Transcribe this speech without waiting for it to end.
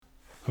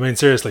I mean,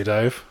 seriously,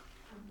 Dave,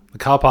 the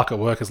car park at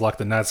work is like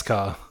the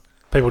NASCAR.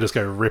 People just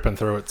go ripping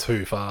through it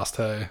too fast,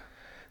 hey?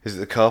 Is it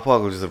the car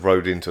park or is the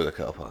road into the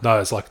car park? No,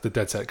 it's like the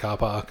dead set car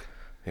park.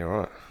 You're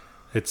right.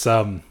 It's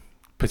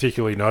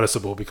particularly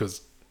noticeable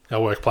because our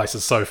workplace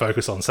is so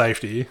focused on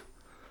safety.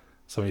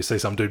 So when you see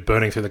some dude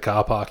burning through the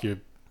car park,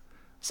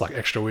 it's like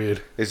extra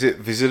weird. Is it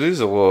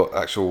visitors or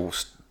actual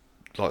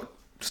like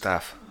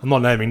staff? I'm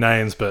not naming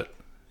names, but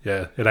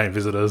yeah, it ain't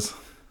visitors.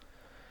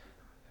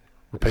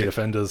 Repeat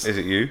offenders. Is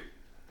it you?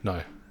 No.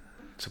 It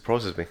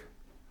surprises me.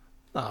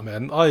 Nah,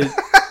 man.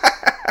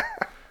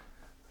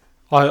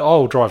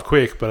 I'll drive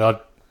quick,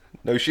 but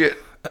No shit.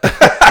 but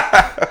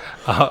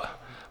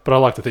I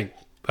like to think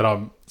that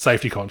I'm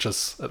safety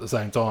conscious at the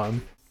same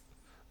time.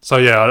 So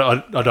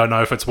yeah, I don't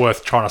know if it's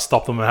worth trying to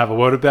stop them and have a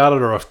word about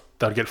it, or if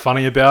they'd get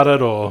funny about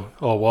it, or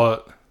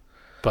what.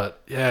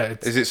 But yeah,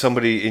 Is it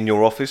somebody in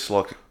your office?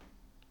 Like,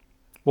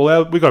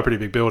 well, we got a pretty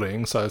big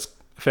building, so it's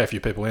a fair few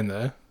people in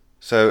there.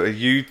 so are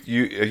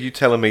you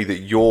telling me that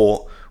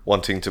you're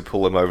wanting to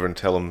pull them over and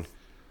tell them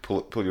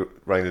pull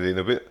rein it in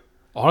a bit?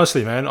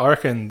 Honestly, man, I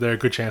reckon they're a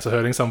good chance of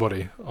hurting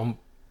somebody.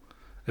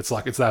 It's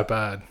that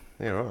bad.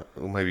 Yeah, right.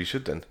 Well, maybe you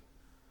should then.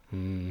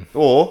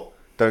 Or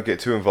don't get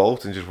too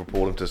involved and just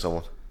report them to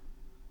someone.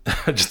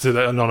 Just do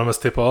that anonymous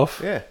tip off.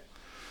 Yeah.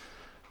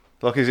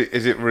 Like,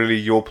 is it really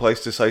your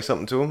place to say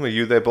something to them? Are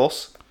you their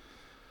boss?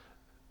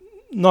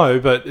 No,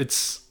 but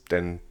it's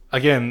Then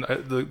again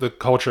the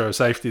culture of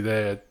safety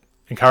there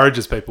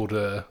encourages people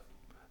to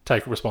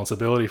take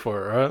responsibility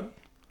for it, right?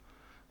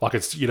 Like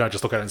you don't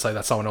just look at it and say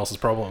that's someone else's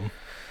problem.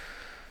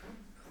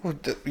 well,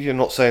 you're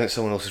not saying it's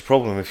someone else's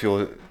problem if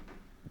you're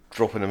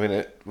dropping them in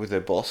it with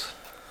their boss.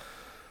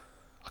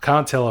 I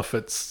can't tell if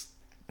it's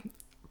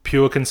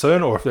pure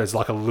concern or if there's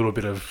like a little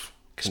bit of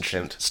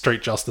Contempt.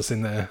 street justice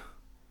in there.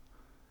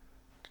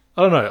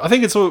 I don't know. I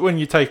think it's when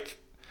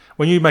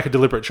you make a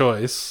deliberate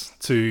choice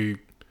to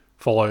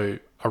follow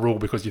a rule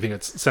because you think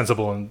it's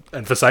sensible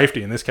and for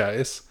safety in this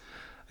case,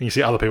 and you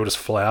see other people just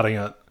flouting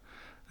it.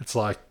 It's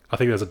like, I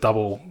think there's a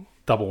double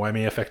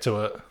whammy effect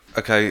to it.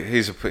 Okay,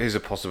 here's a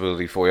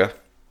possibility for you.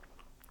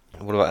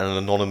 What about an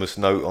anonymous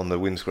note on the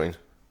windscreen?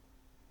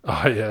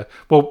 Oh yeah.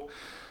 Well,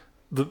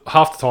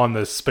 half the time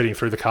they're speeding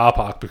through the car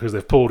park because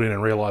they've pulled in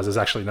and realised there's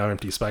actually no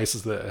empty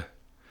spaces there,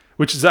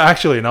 which is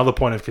actually another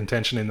point of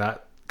contention in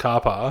that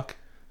car park,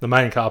 the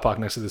main car park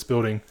next to this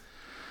building.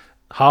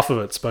 Half of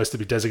it's supposed to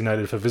be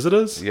designated for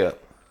visitors. Yeah.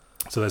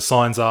 So there's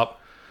signs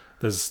up,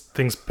 there's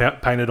things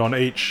painted on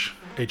each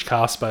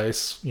car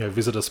space,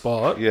 visitor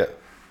spot. Yeah.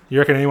 You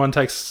reckon anyone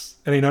takes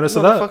any notice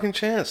Not of a that? fucking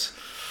chance.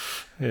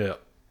 Yeah.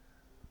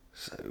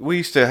 We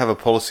used to have a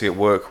policy at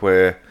work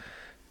where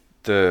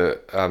we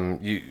weren't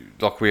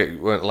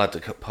allowed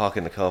to park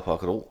in the car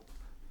park at all.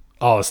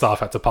 Oh, the staff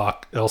had to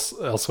park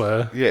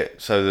elsewhere. Yeah,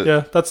 so that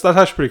Yeah, that's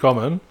actually pretty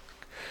common.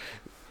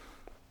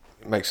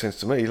 it makes sense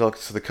to me. Like,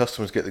 so the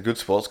customers get the good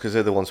spots because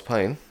they're the ones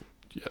paying.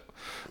 Yeah.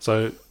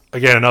 So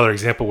again, another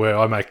example where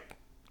I make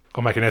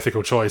an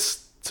ethical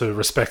choice to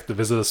respect the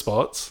visitor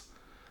spots,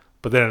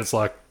 but then it's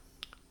like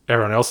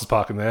everyone else is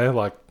parking there.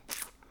 Like,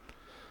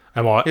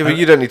 am I? Yeah, but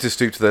you don't need to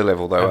stoop to their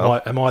level, though.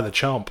 Al. Am I the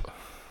chump?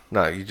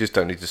 No, you just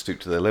don't need to stoop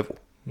to their level.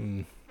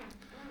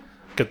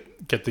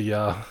 Get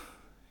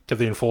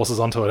the enforcers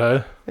onto it,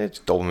 eh? Yeah,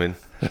 just dob them in.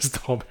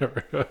 Just dob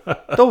everywhere.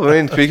 Dob them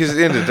in, because at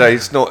the end of the day,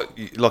 it's not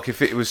like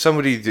if it was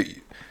somebody that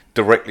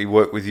directly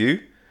worked with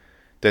you,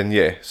 then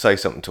yeah, say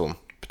something to them.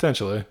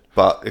 Potentially.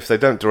 But if they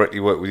don't directly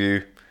work with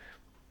you,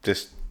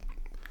 just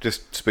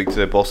speak to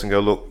their boss and go,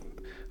 look,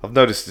 I've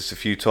noticed this a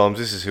few times.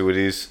 This is who it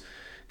is.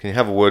 Can you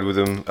have a word with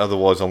them?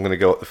 Otherwise, I'm going to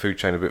go up the food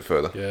chain a bit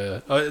further.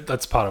 Yeah,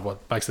 that's part of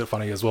what makes it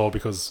funny as well,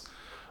 because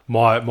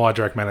my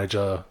direct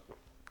manager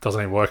doesn't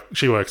even work.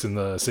 She works in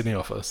the Sydney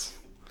office,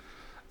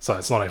 so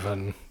it's not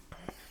even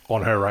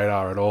on her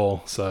radar at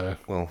all. So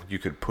Well, you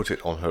could put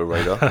it on her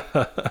radar.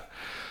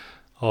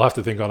 I'll have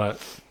to think on it,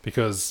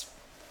 because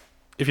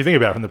if you think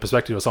about it from the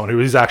perspective of someone who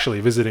is actually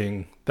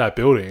visiting that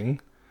building,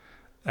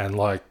 and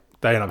like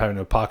they end up having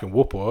to park in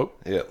Whoop Whoop,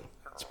 Yeah.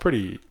 it's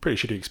pretty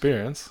shitty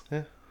experience.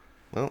 Yeah.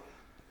 Well,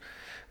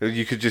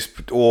 you could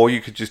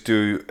just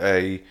do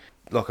a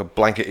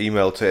blanket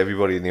email to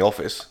everybody in the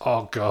office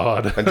Oh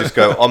God. and just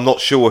go, I'm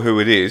not sure who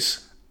it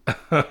is,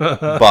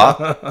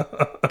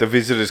 but the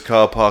visitors'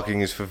 car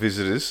parking is for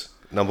visitors,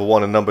 number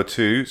one, and number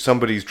two,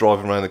 somebody's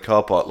driving around the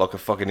car park like a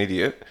fucking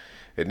idiot.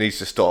 It needs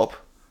to stop,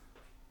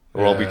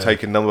 or I'll be Yeah.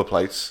 taking number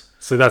plates.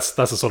 So that's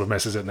the sort of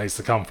message that needs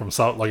to come from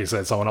like you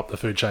said, someone up the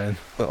food chain.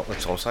 Well,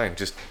 that's what I'm saying.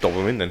 Just dob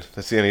them in then.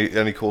 That's the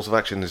only course of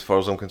action as far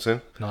as I'm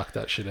concerned. Knock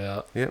that shit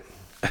out. Yep.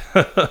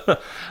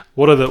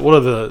 What are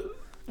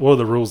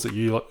the rules that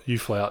you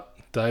flout,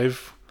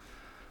 Dave?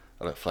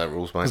 I don't flout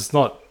rules, mate. It's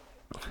not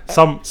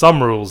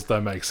some rules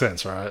don't make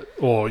sense, right?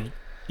 Or a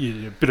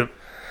bit of,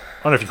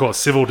 I don't know if you call it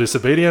civil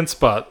disobedience,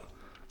 but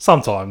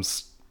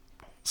sometimes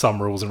some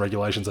rules and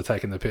regulations are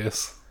taking the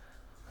piss.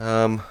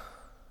 I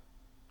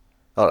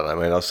don't know,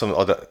 man.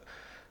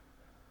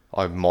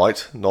 I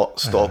might not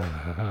stop.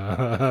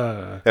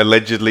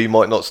 Allegedly,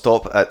 might not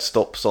stop at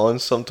stop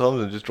signs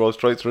sometimes and just drive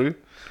straight through.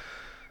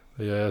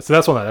 Yeah, so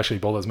that's one that actually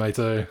bothers me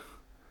too.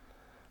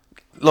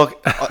 Like,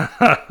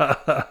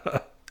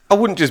 I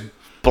wouldn't just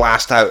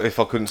blast out if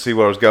I couldn't see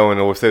where I was going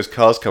or if there's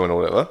cars coming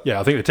or whatever. Yeah,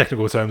 I think the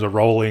technical terms are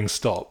rolling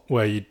stop,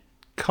 where you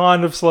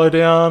kind of slow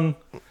down,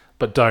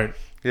 but don't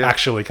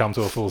actually come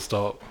to a full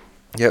stop.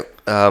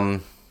 Yep.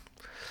 What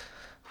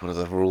are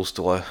the rules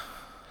do I...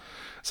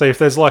 So if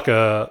there's like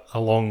a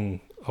long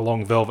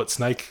velvet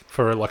snake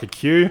for like a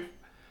queue,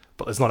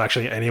 but there's not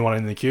actually anyone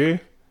in the queue,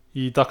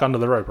 you duck under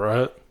the rope,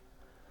 right?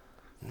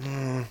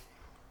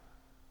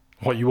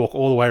 What, you walk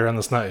all the way around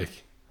the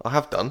snake? I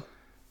have done.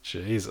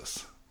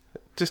 Jesus.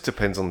 Just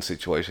depends on the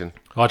situation.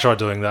 I tried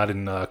doing that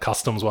in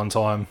customs one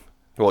time.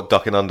 What,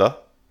 ducking under?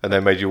 And they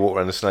made you walk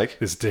around the snake?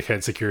 This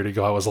dickhead security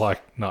guy was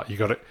like, no, you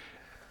got to...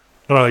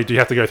 Not only do you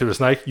have to go through the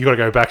snake, you got to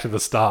go back to the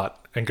start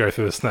and go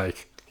through the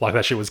snake. Like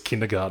that shit was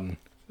kindergarten.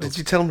 Did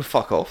you tell them to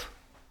fuck off?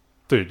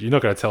 Dude, you're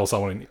not going to tell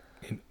someone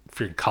in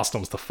freaking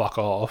customs to fuck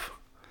off.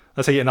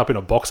 That's how you end up in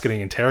a box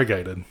getting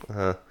interrogated.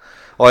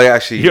 I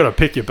actually... You got to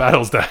pick your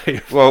battles,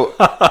 Dave. Well,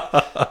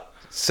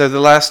 so the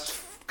last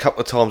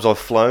couple of times I've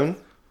flown...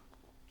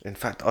 In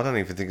fact, I don't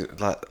even think...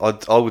 Like,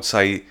 I would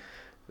say...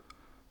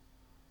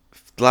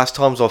 The last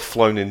times I've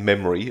flown in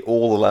memory,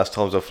 all the last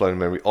times I've flown in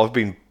memory, I've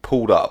been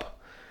pulled up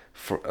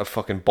for a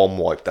fucking bomb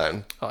wipe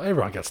down. Oh,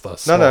 everyone gets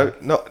those. No,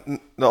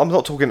 I'm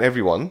not talking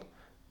everyone.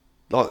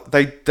 Like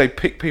they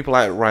pick people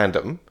out at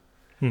random.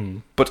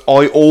 But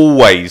I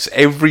always,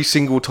 every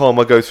single time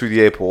I go through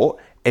the airport,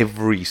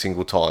 every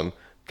single time,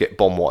 get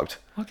bomb wiped.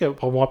 I get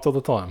bomb wiped all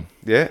the time.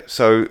 Yeah,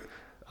 so...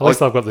 At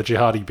least I've got the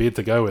jihadi beard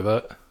to go with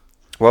it.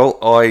 Well,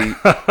 I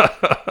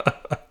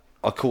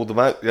called them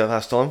out the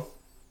last time.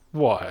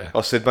 Why?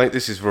 I said, mate,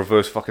 this is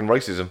reverse fucking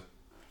racism.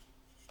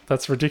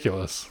 That's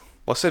ridiculous.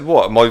 I said,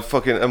 what? Am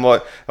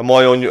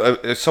I on your...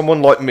 is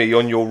someone like me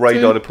on your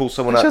radar to pull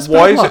someone out? Just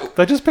Why bad is luck. it...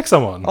 They just pick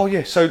someone. Oh,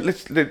 yeah, so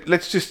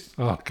let's just...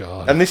 Oh,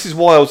 God. And this is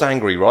why I was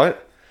angry, right?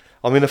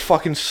 I'm in a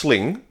fucking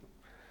sling.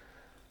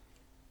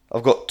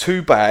 I've got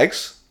 2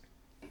 bags.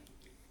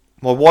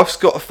 My wife's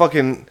got a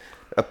fucking...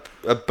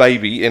 a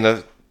baby in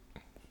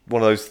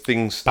one of those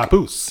things...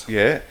 Papoose.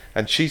 Yeah,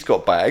 and she's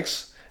got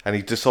bags. And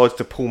he decides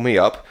to pull me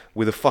up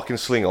with a fucking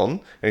sling on.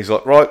 And he's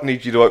like, right,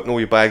 need you to open all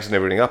your bags and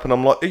everything up. And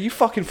I'm like, are you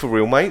fucking for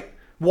real, mate?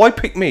 Why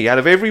pick me? Out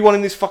of everyone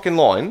in this fucking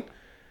line,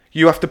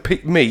 you have to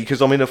pick me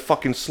because I'm in a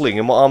fucking sling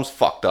and my arm's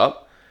fucked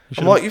up.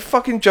 I'm like, you're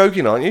fucking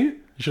joking, aren't you? You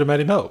should have made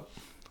him help.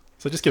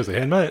 So just give us a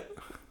hand, mate.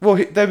 Well,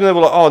 they were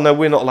like, oh, no,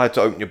 we're not allowed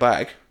to open your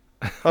bag.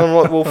 And I'm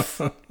like, well,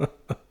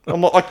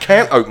 I'm like, I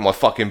can't open my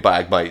fucking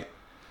bag, mate.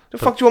 The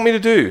fuck do you want me to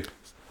do?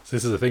 So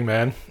this is the thing,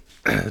 man.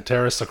 The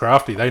terrorists are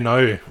crafty. They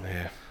know.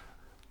 Yeah.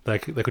 They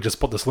could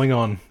just put the sling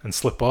on and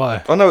slip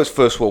by. I know it's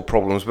first world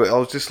problems, but I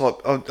was just like,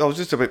 I was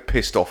just a bit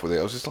pissed off with it.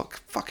 I was just like,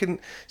 fucking,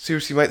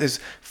 seriously, mate, there's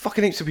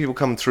fucking heaps of people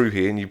coming through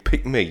here and you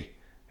pick me.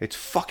 It's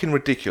fucking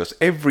ridiculous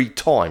every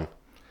time.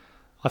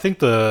 I think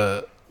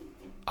the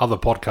other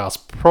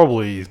podcasts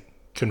probably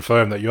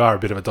confirm that you are a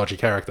bit of a dodgy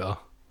character.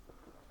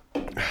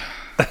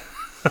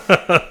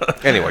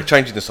 Anyway,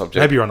 changing the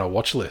subject. Maybe you're on a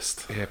watch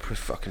list. Yeah,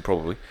 fucking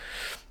probably.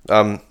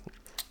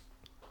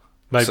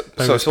 Maybe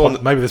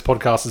this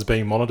podcast is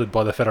being monitored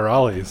by the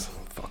federales.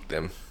 Fuck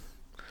them.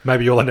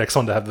 Maybe you're the next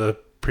one to have the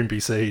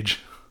Primpy Siege.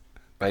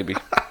 Maybe.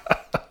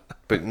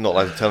 But not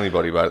allowed to tell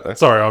anybody about it, though.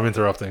 Sorry, I'm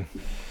interrupting.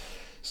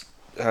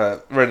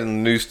 Read in the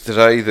news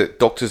today that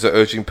doctors are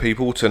urging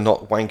people to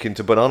not wank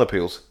into banana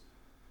peels.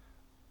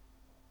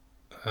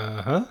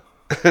 Uh-huh.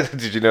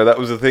 Did you know that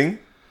was a thing?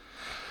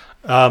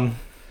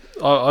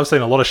 I've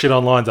seen a lot of shit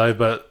online, Dave,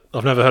 but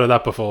I've never heard of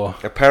that before.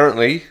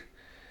 Apparently,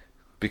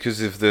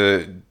 because of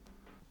the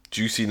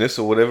juiciness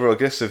or whatever, I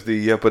guess, of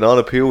the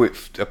banana peel,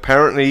 it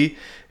apparently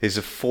is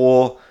a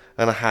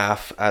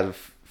 4.5 out of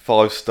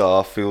 5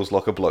 star, feels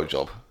like a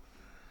blowjob.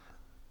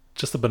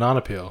 Just a banana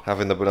peel.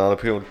 Having the banana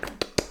peel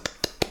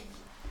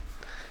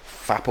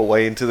fap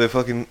away into the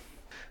fucking...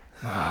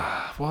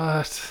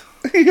 What?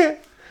 Yeah.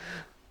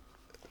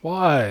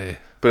 Why?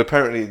 But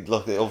apparently,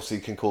 like, it obviously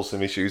can cause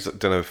some issues. I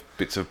don't know if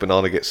bits of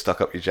banana get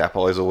stuck up your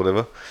Jap eyes or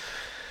whatever.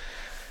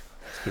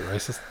 It's a bit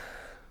racist.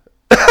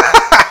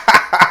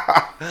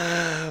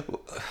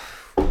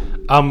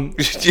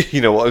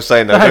 You know what I was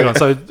saying? Though, hang on.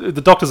 So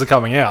the doctors are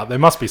coming out. There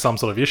must be some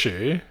sort of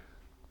issue.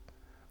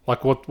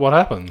 Like what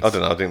happens? I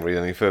don't know. I didn't read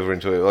any further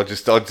into it.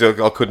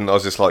 I couldn't. I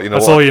was just like, you know,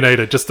 that's what? all you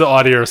needed. Just the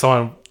idea of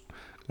someone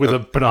with a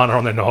banana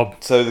on their knob.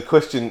 So the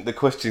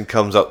question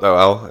comes up though,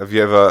 Al. Have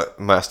you ever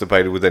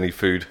masturbated with any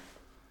food?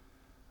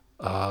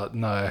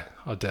 No,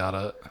 I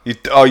doubt it.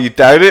 You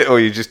doubt it, or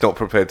you're just not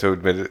prepared to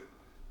admit it?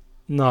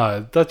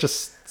 No, that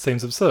just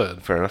seems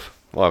absurd. Fair enough.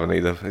 I haven't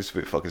either. It's a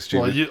bit fucking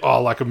stupid.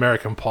 Like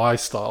American Pie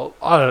style.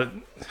 I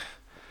don't.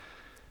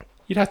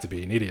 You'd have to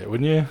be an idiot,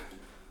 wouldn't you?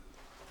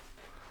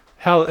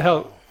 How?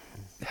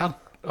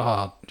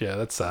 Oh, yeah,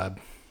 that's sad.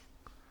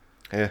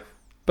 Yeah.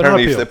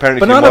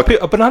 Banana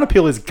peel. A banana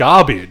peel is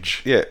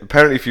garbage. Yeah.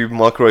 Apparently, if you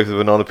microwave the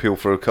banana peel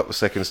for a couple of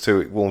seconds too,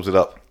 it warms it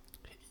up.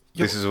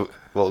 This is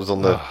what was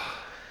on the.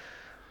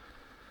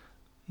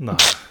 No,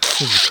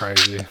 this is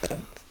crazy.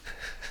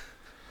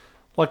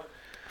 Like,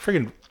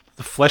 friggin'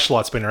 the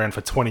fleshlight's been around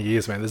for 20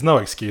 years, man. There's no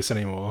excuse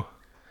anymore.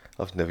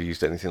 I've never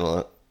used anything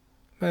like that.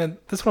 Man,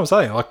 that's what I'm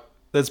saying. Like,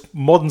 there's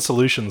modern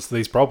solutions to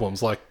these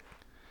problems. Like,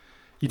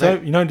 you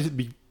don't need to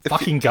be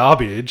fucking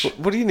garbage.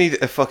 What do you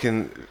need a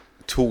fucking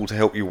tool to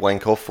help you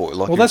wank off for?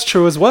 Like, Well, that's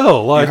true as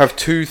well. Like, you have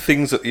two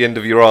things at the end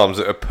of your arms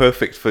that are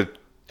perfect for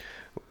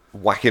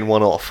whacking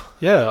one off.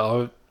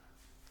 yeah,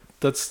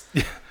 that's.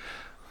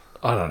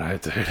 I don't know,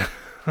 dude.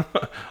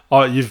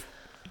 Oh, you've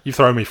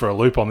thrown me for a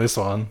loop on this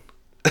one.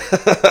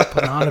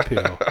 Banana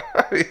peel.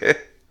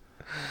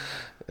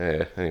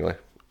 Yeah. Anyway,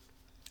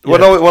 Yeah,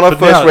 when I but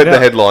first now- read now- the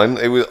headline,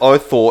 I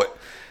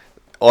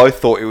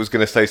thought it was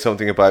going to say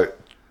something about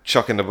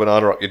chucking the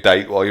banana up your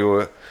date while you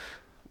were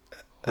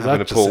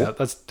having a pull.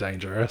 That's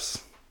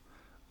dangerous.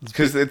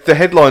 Because the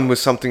headline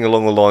was something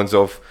along the lines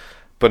of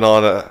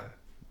banana.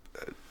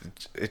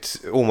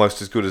 It's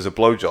almost as good as a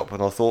blowjob,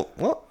 and I thought,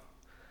 what?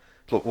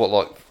 Look, what,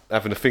 like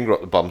having a finger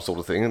up the bum sort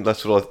of thing? And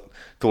that's what I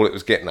thought it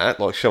was getting at,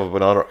 like shove a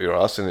banana up your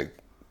ass, and it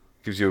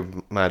gives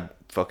you a mad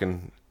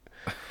fucking.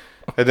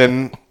 And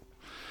then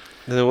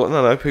they're like,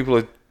 no, people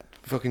are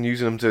fucking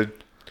using them to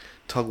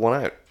tug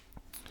one out.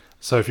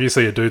 So if you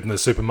see a dude in the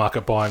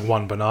supermarket buying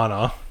one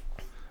banana,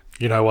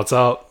 you know what's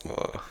up.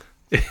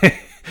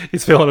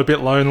 He's feeling a bit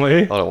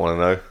lonely. I don't want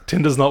to know.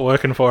 Tinder's not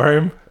working for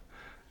him.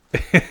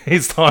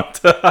 It's time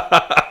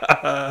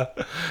to.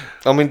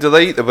 I mean, do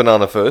they eat the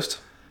banana first?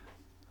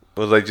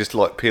 Or do they just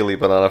like peel the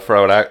banana,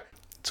 throw it out?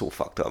 It's all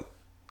fucked up.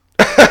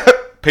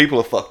 People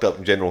are fucked up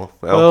in general.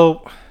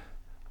 Well,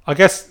 I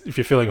guess if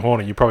you're feeling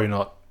horny, you're probably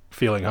not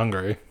feeling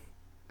hungry.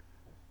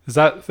 Is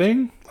that a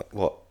thing?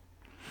 What?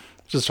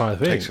 Just trying to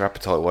think. Takes your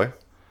appetite away?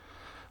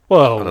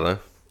 Well, I don't know.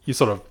 you're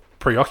sort of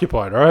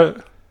preoccupied, right?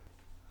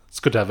 It's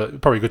good to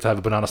have probably good to have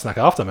a banana snack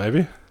after,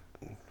 maybe.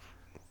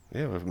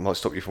 Yeah, it might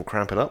stop you from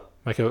cramping up.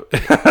 Make a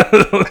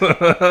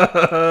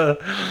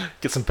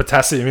get some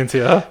potassium into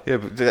you. Yeah,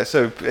 but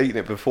so eating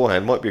it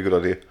beforehand might be a good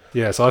idea.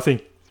 Yeah, so I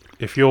think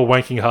if you're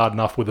wanking hard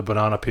enough with a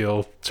banana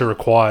peel to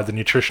require the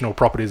nutritional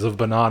properties of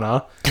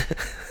banana,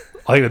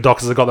 I think the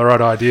doctors have got the right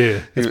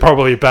idea. It's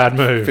probably a bad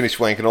move. Finish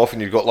wanking off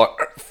and you've got like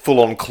full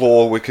on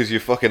claw because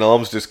your fucking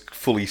arm's just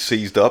fully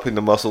seized up in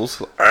the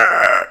muscles.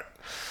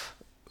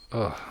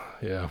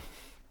 Yeah.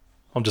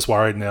 I'm just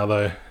worried now,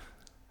 though.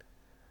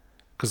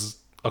 Because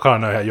I kind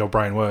of know how your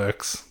brain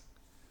works.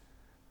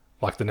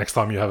 Like the next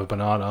time you have a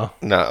banana.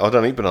 No, I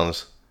don't eat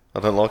bananas. I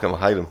don't like them. I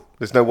hate them.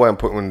 There's no way I'm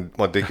putting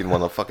my dick in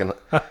one. I fucking...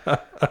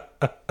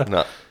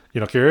 No.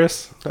 You're not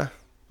curious? No.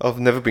 I've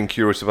never been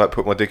curious about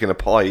putting my dick in a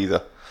pie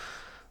either.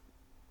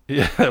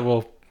 Yeah,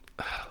 well,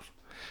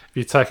 if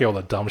you take all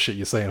the dumb shit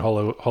you see in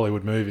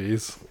Hollywood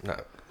movies. No.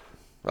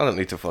 I don't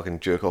need to fucking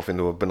jerk off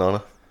into a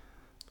banana.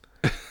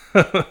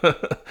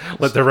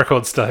 Let the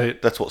record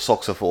state. That's what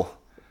socks are for.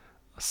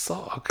 A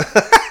sock.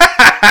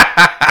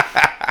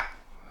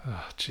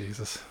 Oh,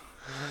 Jesus.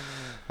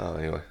 Oh,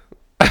 anyway.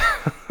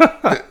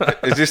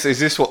 Is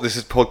this what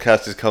this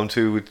podcast has come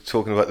to? We're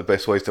talking about the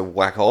best ways to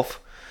whack off?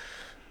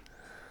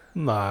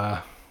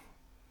 Nah.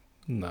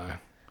 No.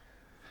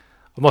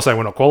 I'm not saying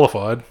we're not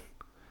qualified.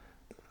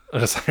 I'm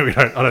just saying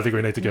I don't think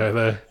we need to go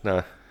there.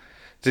 No.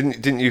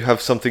 Didn't you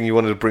have something you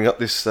wanted to bring up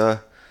this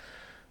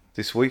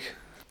week?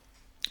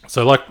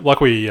 So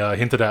like we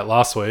hinted at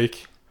last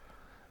week,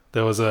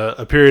 there was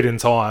a period in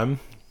time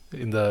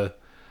in the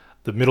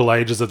Middle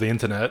Ages of the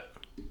internet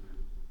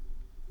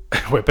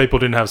where people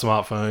didn't have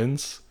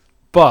smartphones,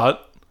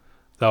 but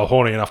they were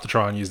horny enough to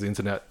try and use the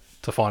internet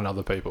to find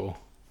other people.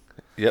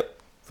 Yep.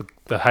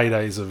 The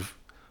heydays of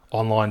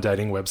online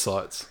dating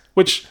websites,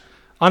 which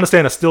I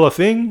understand are still a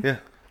thing, Yeah.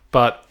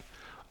 but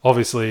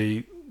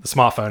obviously the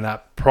smartphone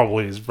app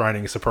probably is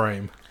reigning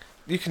supreme.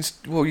 You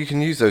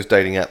can use those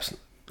dating apps,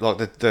 like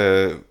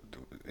the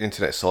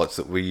internet sites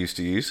that we used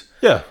to use.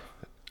 Yeah.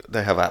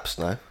 They have apps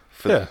now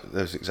for Yeah.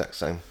 those exact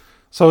same.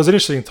 So it was an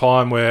interesting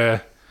time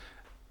where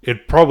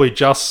it probably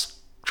just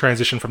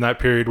transitioned from that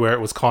period where it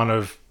was kind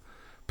of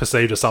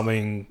perceived as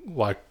something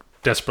like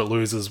desperate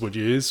losers would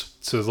use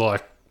to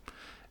like,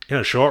 in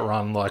a short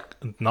run, like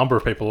a number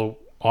of people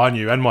I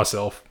knew and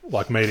myself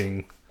like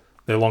meeting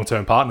their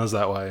long-term partners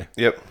that way.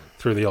 Yep.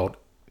 Through the old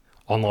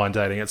online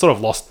dating. It sort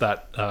of lost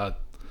that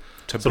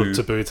Taboo. sort of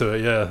taboo to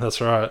it. Yeah, that's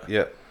right.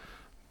 Yep.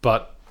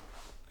 But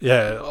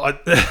yeah,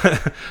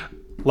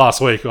 last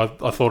week I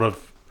thought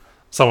of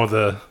some of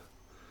the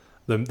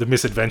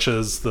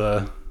misadventures,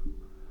 the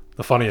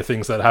funnier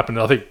things that happened.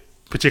 I think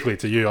particularly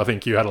to you, I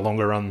think you had a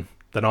longer run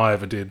than I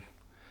ever did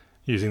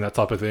using that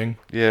type of thing.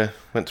 Yeah,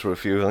 went through a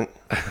few, I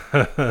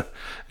think.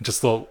 Just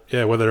thought,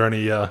 yeah, were there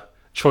any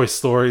choice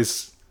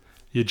stories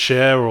you'd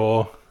share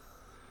or...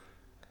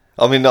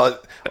 I mean, I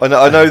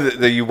know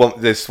that you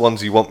want there's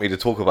ones you want me to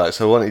talk about,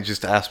 so why don't you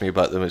just ask me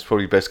about them? It's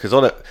probably best because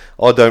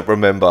I don't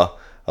remember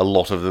a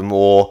lot of them,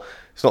 or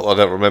it's not that I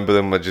don't remember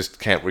them. I just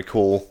can't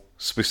recall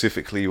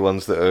specifically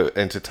ones that are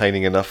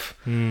entertaining enough.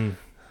 I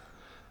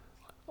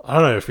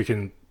don't know if we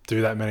can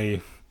do that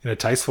many in a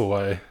tasteful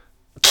way.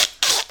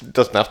 It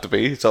doesn't have to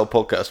be. It's our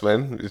podcast,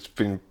 man. It's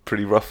been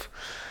pretty rough.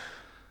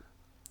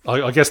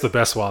 I guess the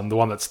best one, the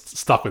one that's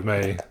stuck with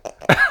me,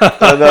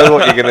 I know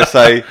what you're going to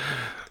say.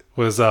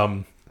 was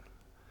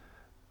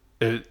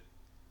it.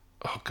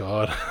 Oh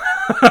God.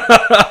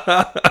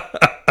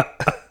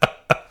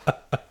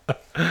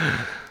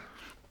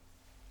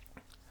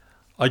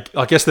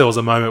 I guess there was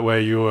a moment where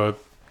you were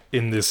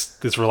in this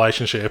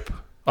relationship.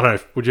 I don't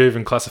know. Would you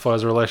even classify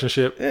as a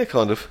relationship? Yeah,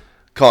 kind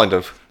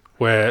of.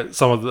 Where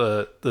some of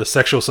the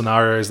sexual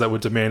scenarios that were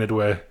demanded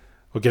were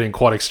getting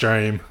quite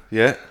extreme.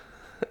 Yeah.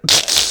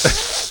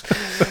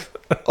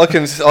 I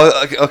can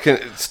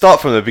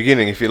start from the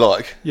beginning if you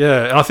like.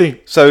 Yeah, and I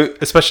think So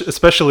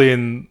especially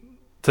in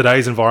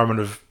today's environment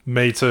of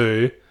Me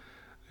Too,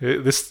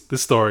 this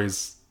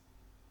story's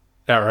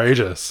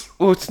outrageous.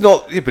 well, it's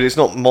not. Yeah, but it's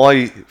not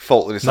my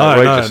fault that it's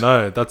outrageous.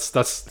 No. That's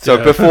So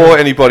yeah. before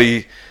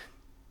anybody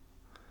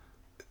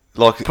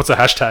like puts a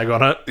hashtag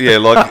on it. yeah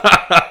like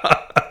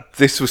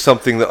this was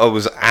something that I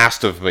was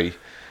asked of me.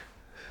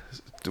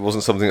 It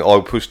wasn't something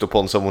I pushed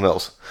upon someone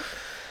else.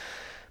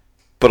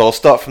 But I'll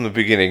start from the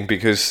beginning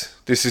because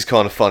this is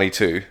kind of funny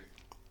too.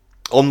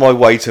 On my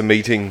way to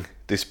meeting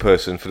this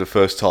person for the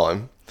first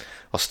time,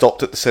 I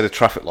stopped at the set of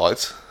traffic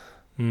lights,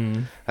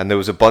 and there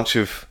was a bunch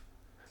of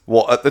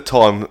what at the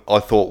time I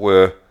thought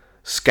were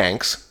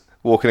skanks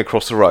walking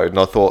across the road, and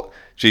I thought,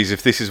 geez,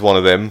 if this is one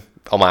of them,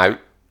 I'm out.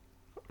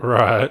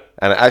 Right.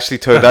 And it actually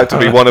turned out to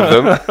be one of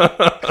them.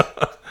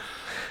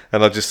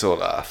 And I just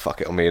thought,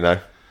 fuck it, I'm here now.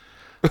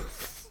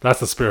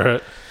 That's the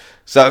spirit.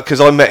 So, because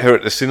I met her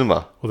at the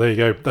cinema. Well, there you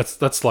go.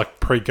 That's like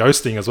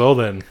pre-ghosting as well.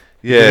 Then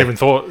Yeah.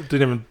 didn't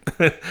even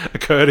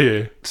occur to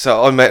you.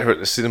 So I met her at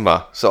the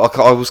cinema. So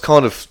I was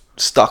kind of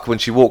stuck when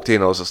she walked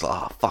in. I was just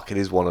like, fuck, it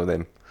is one of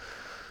them.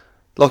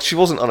 Like, she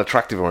wasn't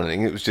unattractive or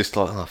anything. It was just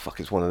like, fuck,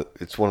 it's one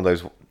of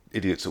those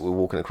idiots that were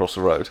walking across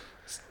the road.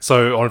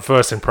 So on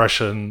first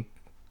impression,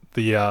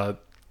 the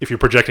if you're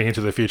projecting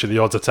into the future, the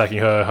odds of taking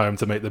her home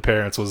to meet the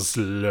parents was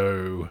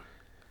low.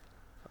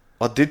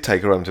 I did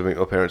take her home to meet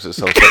my parents at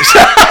some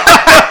stage.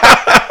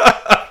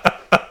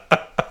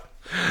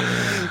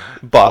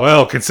 But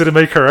Well, consider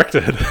me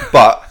corrected.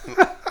 But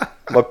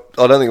I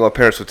don't think my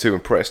parents were too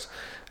impressed.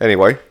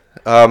 Anyway,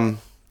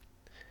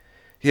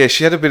 yeah,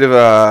 she had a bit of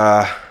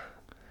a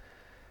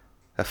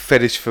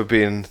fetish for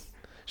being.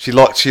 She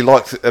liked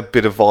a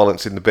bit of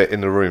violence in the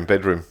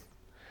bedroom.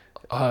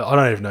 I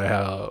don't even know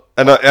how.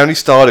 And it only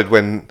started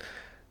when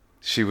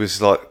she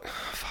was like,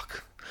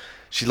 fuck.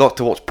 She liked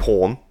to watch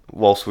porn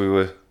whilst we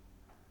were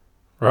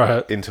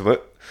Right.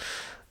 intimate,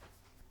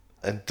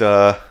 and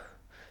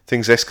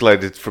things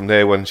escalated from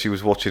there when she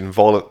was watching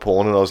violent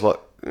porn, and I was like,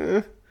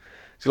 do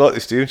you like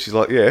this, do you? And she's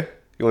like, yeah.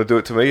 You want to do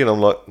it to me? And I'm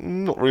like,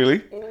 not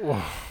really.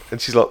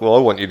 And she's like, well, I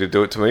want you to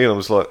do it to me. And I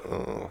was like,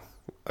 oh,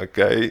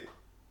 okay.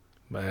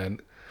 Man,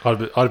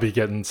 I'd be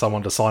getting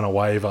someone to sign a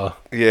waiver.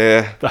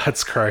 Yeah,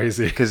 That's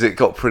crazy. because it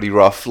got pretty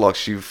rough. Like,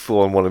 she full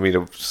on wanted me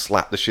to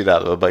slap the shit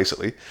out of her,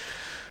 basically.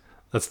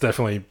 That's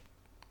definitely.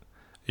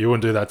 You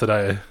wouldn't do that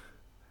today.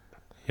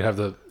 You'd have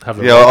the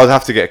Yeah, I'd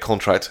have to get a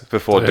contract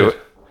before I do Dude. it.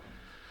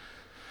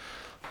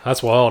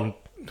 That's wild.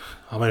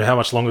 I mean, how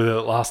much longer did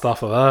it last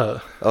after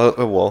that?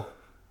 Well,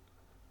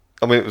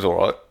 I mean, it was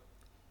alright.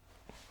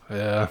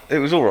 Yeah. It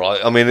was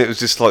alright. I mean, it was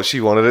just like she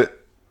wanted it.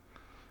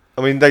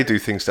 I mean, they do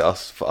things to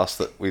us, for us,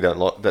 that we don't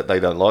like, that they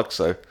don't like,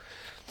 so.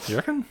 You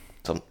reckon?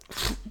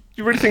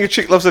 You really think a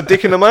chick loves a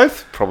dick in the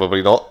mouth?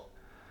 Probably not.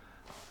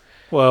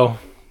 Well,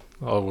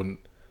 I wouldn't.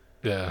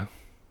 Yeah.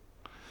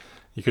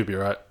 You could be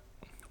right.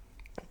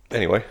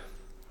 Anyway.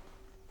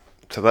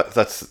 So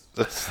that's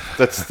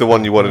the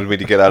one you wanted me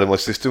to get out of my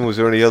system. Was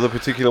there any other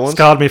particular ones?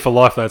 Scarred me for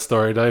life, that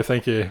story, Dave.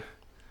 Thank you.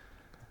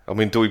 I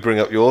mean, do we bring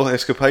up your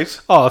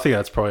escapades? Oh, I think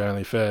that's probably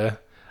only fair.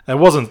 It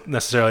wasn't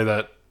necessarily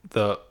that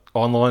the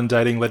online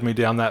dating led me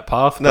down that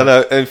path.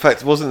 No. In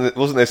fact, wasn't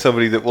there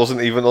somebody that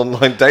wasn't even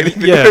online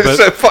dating? Yeah, It's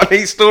a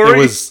funny story.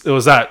 It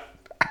was that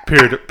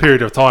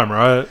period of time,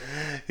 right?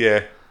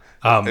 Yeah.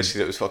 Um, Actually,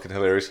 that was fucking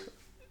hilarious.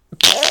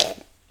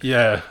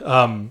 Yeah.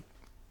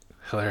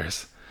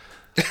 Hilarious.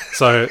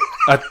 So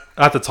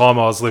at the time,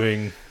 I was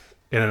living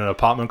in an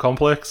apartment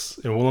complex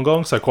in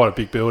Wollongong, so quite a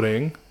big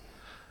building,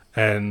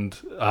 and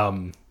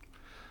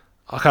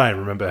I can't even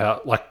remember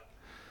how. Like,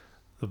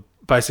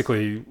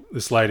 basically,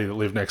 this lady that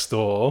lived next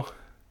door,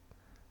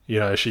 you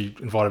know, she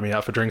invited me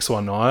out for drinks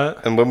one night.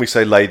 And when we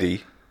say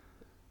lady,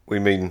 we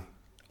mean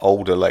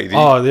older lady.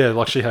 Oh yeah,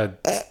 like she had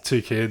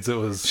 2 kids. It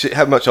was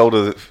How much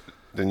older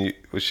than you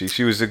was she?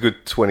 She was a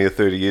good 20 or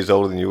 30 years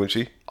older than you, wasn't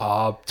she?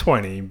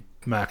 20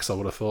 max, I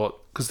would have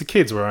thought, because the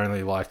kids were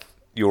only like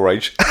Your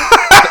age.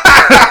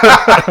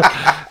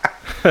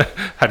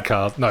 had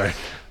cars. No,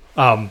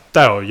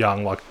 they were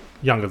young, like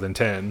younger than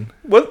 10.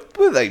 Were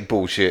they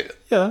bullshit?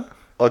 Yeah.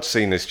 I'd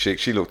seen this chick.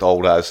 She looked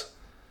old as.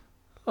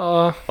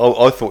 I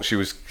I thought she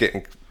was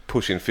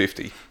pushing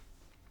 50.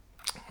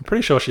 I'm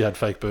pretty sure she had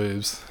fake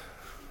boobs.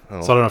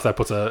 Oh. So I don't know if that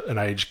puts an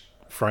age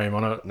frame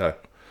on it. No.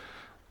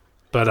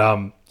 But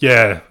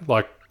yeah,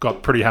 like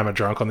got pretty hammered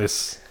drunk on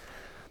this.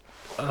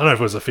 I don't know if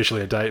it was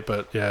officially a date,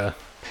 but yeah.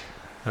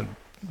 And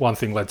one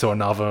thing led to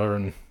another,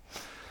 and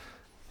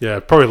yeah,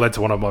 probably led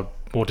to one of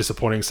more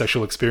disappointing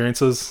sexual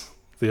experiences.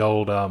 The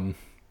old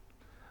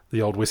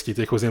whiskey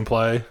dick was in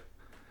play.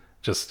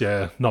 Just,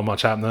 yeah, not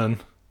much happening.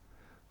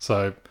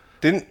 So...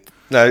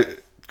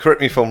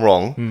 correct me if I'm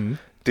wrong.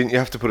 Didn't you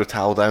have to put a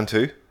towel down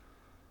too?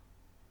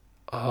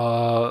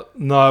 No,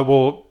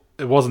 well,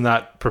 it wasn't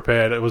that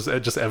prepared. It was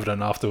just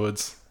evident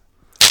afterwards.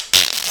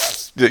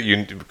 That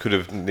you could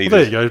have needed.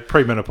 Well, there you go,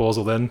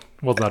 premenopausal then.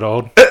 Wasn't that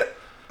old.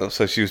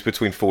 So she was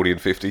between 40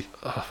 and 50.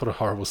 Oh, what a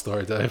horrible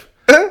story, Dave.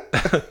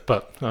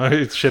 But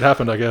shit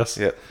happened, I guess.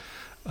 Yeah.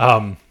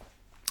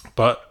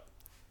 But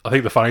I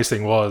think the funniest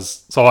thing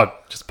was, so I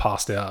just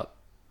passed out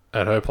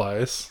at her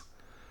place,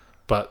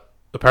 but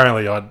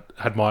apparently I'd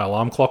had my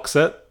alarm clock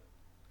set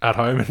at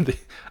home in the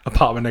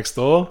apartment next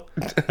door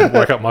and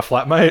woke up my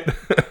flatmate.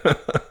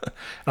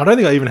 I don't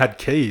think I even had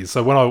keys,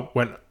 so when I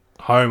went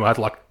home I had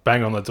to like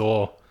bang on the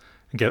door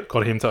and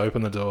got him to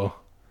open the door.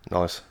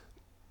 Nice.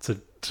 To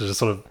just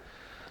sort of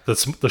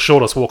the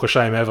shortest walk of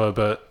shame ever,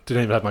 but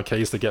didn't even have my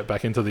keys to get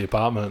back into the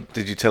apartment.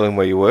 Did you tell him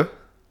where you were?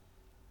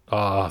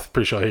 I'm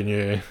pretty sure he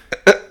knew.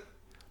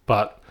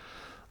 But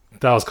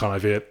that was kind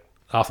of it.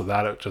 After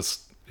that,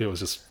 it was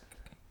just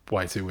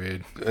way too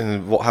weird.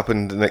 And what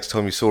happened the next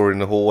time you saw her in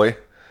the hallway?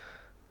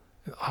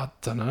 I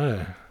don't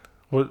know.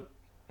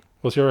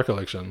 What's your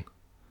recollection?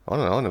 I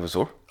don't know. I never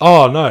saw her.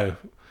 Oh, no.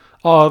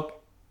 Oh,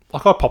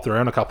 like I popped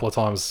around a couple of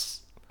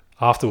times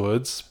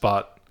afterwards,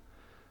 but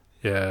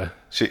yeah.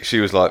 She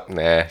was like,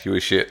 nah, you were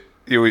shit.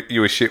 You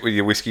were shit with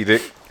your whiskey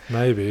dick.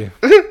 Maybe.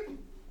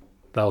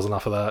 That was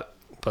enough of that,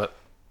 but...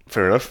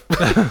 Fair enough.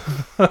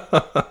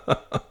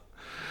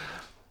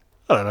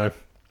 I don't know.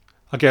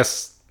 I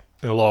guess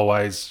in a lot of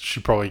ways she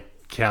probably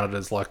counted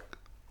as like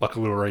a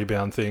little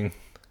rebound thing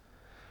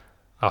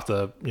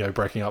after,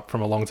 breaking up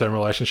from a long-term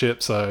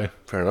relationship, so...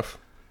 Fair enough.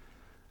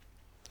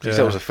 Yeah.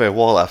 That was a fair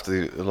while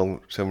after the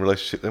long-term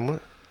relationship then,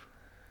 wasn't it?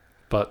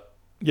 But,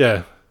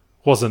 yeah,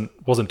 wasn't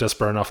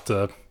desperate enough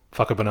to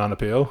fuck a banana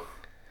peel.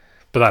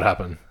 But that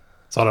happened.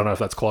 So I don't know if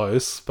that's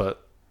close,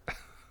 but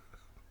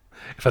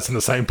if that's in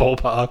the same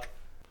ballpark.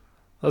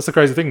 That's the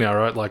crazy thing now,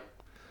 right? Like,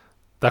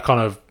 that kind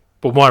of...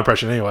 Well, my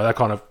impression anyway, that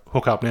kind of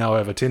hook up now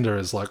over Tinder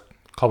is, like,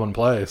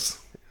 commonplace.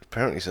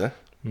 Apparently so.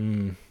 I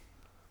don't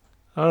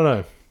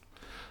know.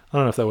 I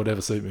don't know if that would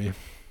ever suit me.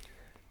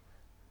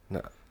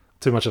 No.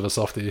 Too much of a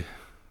softie.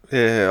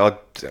 Yeah,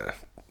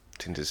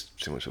 Tinder's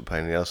too much of a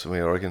pain in the ass for me,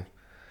 I reckon.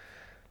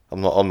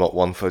 I'm not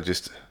one for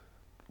just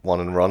one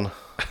and run.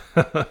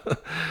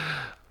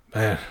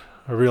 Man,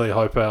 I really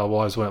hope our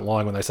wives weren't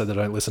lying when they said they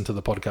don't listen to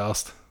the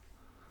podcast.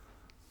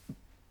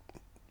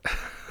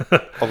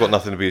 I've got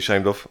nothing to be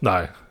ashamed of.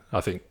 No,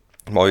 I think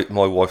My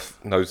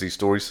wife knows these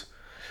stories.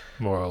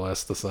 more or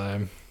less the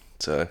same.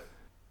 So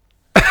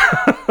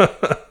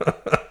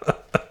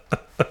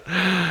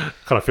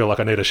Kind of feel like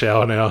I need a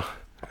shower now.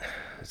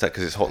 is that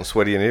because it's hot and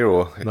sweaty in here,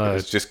 or No.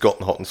 it's just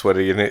gotten hot and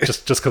sweaty in it?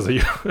 Just because of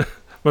you.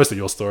 Most of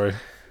your story.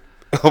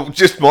 Oh,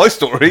 just my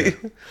story.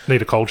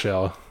 Need a cold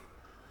shower.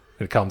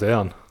 Need to calm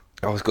down.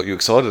 Oh, it's got you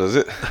excited, has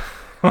it?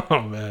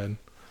 Oh, man.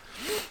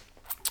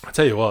 I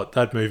tell you what,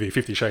 that movie,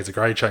 50 Shades of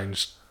Grey,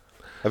 changed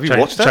Have you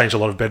watched that? Changed a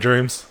lot of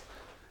bedrooms.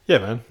 Yeah,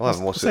 man. I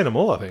haven't watched I've seen it. them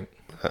all, I think.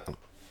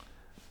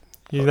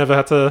 You never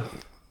had to...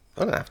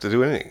 I don't have to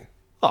do anything.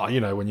 Oh,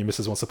 when your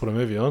missus wants to put a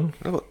movie on.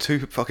 I've got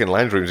 2 fucking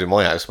lounge rooms in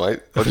my house,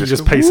 mate. I You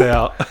just pace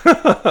out.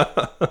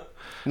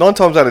 9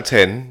 times out of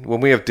 10,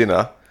 when we have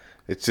dinner,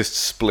 it's just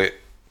split.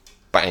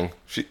 Bang.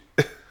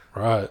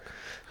 Right.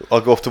 I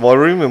go off to my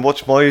room and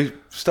watch my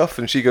stuff,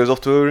 and she goes off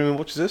to her room and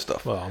watches her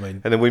stuff. Well, I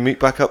mean, And then we meet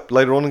back up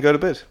later on and go to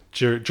bed.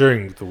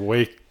 during the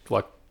week,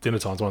 like, dinner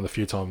time's one of the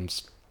few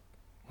times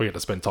we get to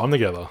spend time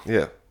together.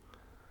 Yeah.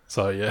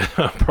 So, yeah,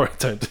 I probably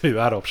don't do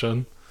that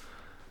option.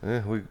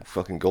 Yeah, we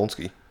fucking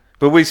Gonski.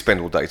 But we spend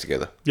all day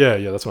together. Yeah,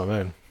 that's what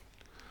I mean.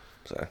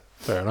 So.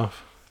 Fair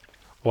enough.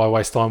 Why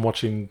waste time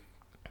watching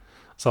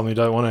something you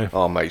don't want to?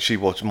 Oh, mate,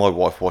 my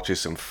wife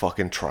watches some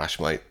fucking trash,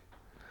 mate.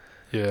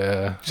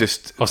 Yeah.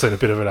 Just... I've seen a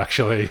bit of it,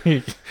 actually.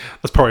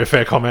 That's probably a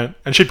fair comment.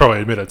 And she'd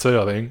probably admit it too,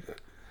 I think.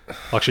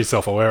 Like, she's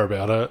self-aware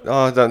about it.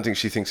 Oh, I don't think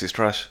she thinks it's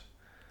trash.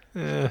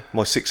 Yeah.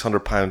 My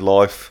 £600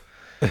 life.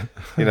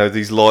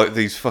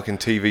 These fucking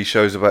TV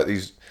shows about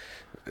these...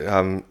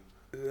 what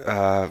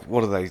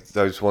are they?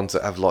 Those ones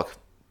that have, like,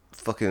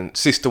 fucking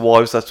sister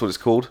wives, that's what it's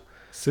called.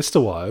 Sister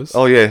wives?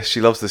 Oh, yeah,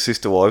 she loves the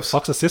sister wives.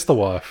 Fuck's a sister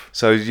wife?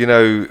 So,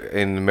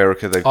 in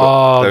America, they've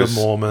got those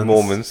the Mormons.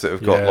 Mormons that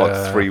have got,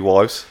 like, 3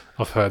 wives.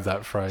 I've heard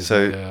that phrase.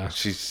 So, yeah.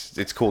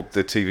 it's called,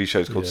 the TV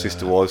show's called Yeah.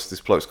 Sister Wives.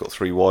 This bloke's got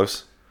 3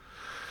 wives.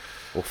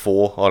 Or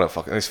 4. I don't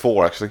fucking... It's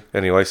 4, actually.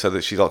 Anyway, so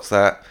that she likes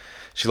that.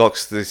 She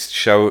likes this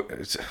show...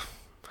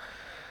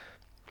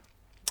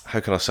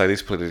 How can I say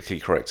this politically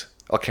correct?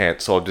 I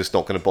can't, so I'm just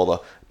not going to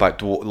bother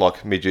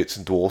about midgets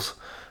and dwarves.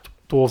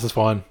 Dwarves is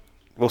fine.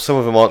 Well, some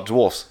of them aren't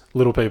dwarves.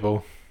 Little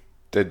people.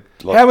 They're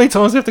like... How many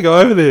times do we have to go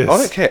over this? I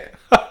don't care.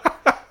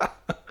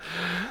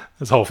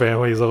 There's whole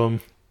families of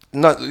them.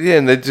 No, yeah,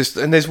 and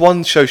there's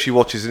one show she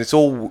watches, and it's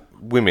all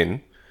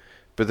women,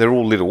 but they're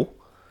all little,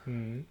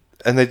 and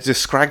they just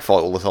scrag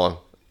fight all the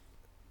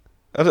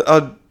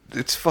time.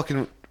 It's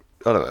fucking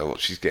I don't know what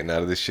she's getting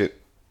out of this shit.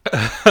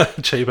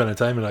 Cheap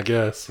entertainment, I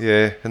guess.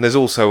 Yeah, and there's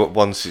also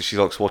ones that she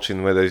likes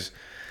watching where there's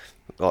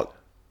like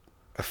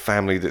a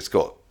family that's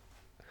got.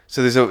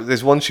 So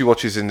there's one she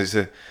watches and there's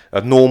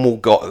a normal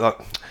guy. Like,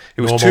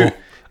 it was Normal, two.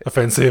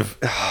 offensive.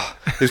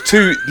 There's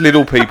two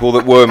little people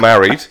that were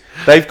married.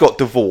 They've got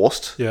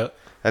divorced, Yeah.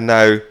 and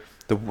now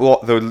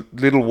the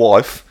little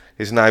wife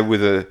is now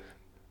with a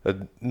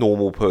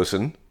normal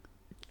person.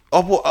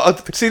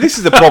 See, this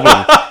is the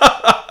problem.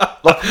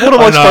 Like, what am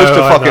I supposed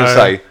to fucking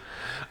say?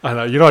 I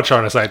know, you're not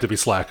trying to say it to be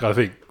slack. I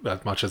think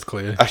that much is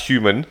clear. A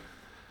human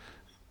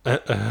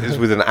is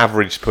with an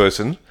average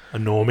person. A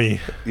normie.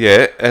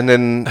 Yeah, and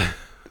then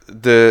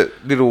the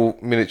little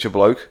miniature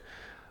bloke,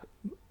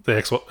 The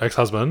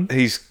ex-husband.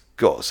 he's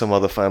got some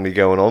other family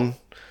going on.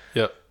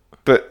 Yep.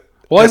 But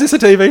Why is this a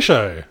TV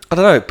show? I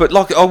don't know. But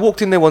like, I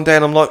walked in there one day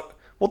and I'm like,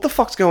 what the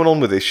fuck's going on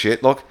with this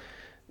shit? Like,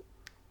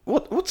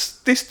 what's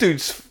this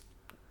dude's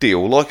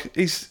deal? Like,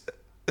 he's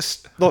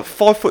like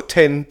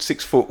 5'10",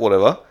 6 foot,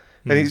 whatever,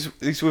 and he's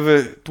with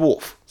a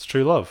dwarf. It's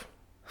true love.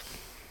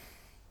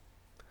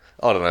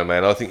 I don't know,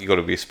 man. I think you got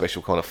to be a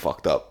special kind of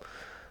fucked up.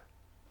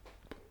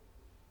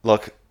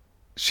 Like,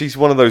 she's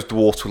one of those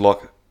dwarfs with like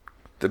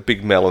the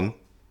big melon,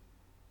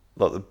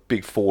 like the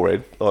big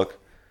forehead. Like,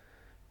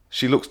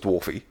 she looks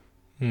dwarfy.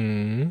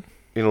 Hmm.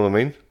 You know what I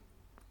mean?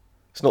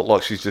 It's not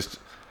like she's just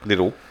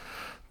little.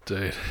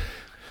 Dude.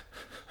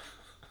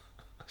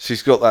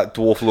 She's got that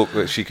dwarf look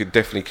that she could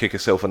definitely kick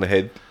herself in the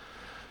head.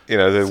 You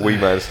know, the wee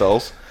man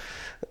styles.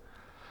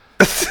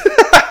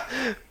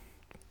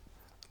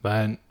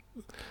 Man,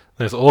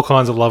 there's all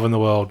kinds of love in the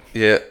world.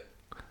 Yeah,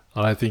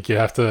 I don't think you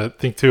have to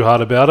think too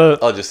hard about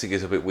it. I just think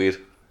it's a bit weird.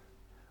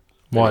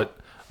 Might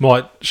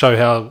show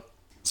how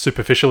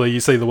superficially you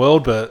see the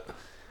world, but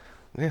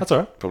Yeah, that's all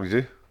right. probably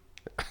do.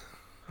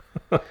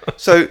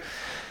 So,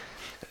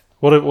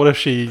 What if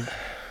she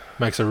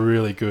makes a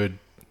really good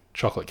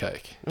chocolate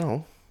cake?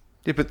 oh,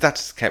 yeah, but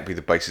that can't be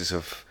the basis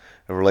of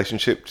a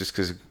relationship just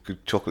because of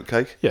good chocolate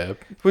cake. Yeah,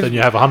 then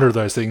you have 100 of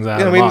those things out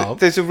Yeah, I of mean, up.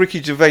 there's a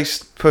Ricky Gervais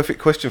perfect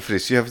question for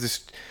this. You have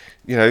this,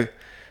 you know,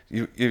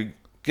 you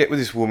get with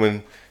this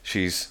woman,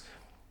 she's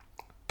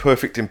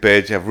perfect in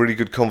bed, you have really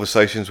good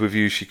conversations with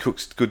you, she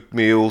cooks good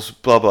meals,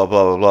 blah, blah,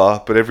 blah, blah,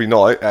 blah, but every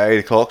night at 8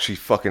 o'clock, she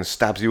fucking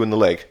stabs you in the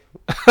leg.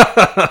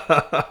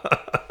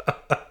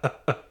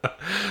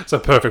 It's a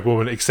perfect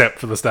woman except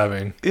for the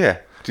stabbing. Yeah.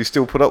 Do you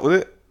still put up with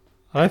it?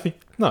 I think,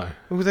 no.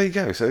 Well, there you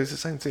go. So it's the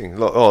same thing.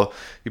 Like,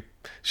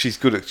 she's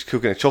good at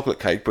cooking a chocolate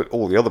cake, but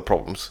all the other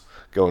problems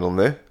going on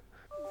there.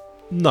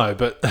 No,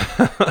 but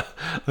I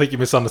think you're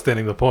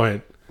misunderstanding the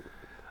point.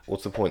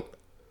 What's the point?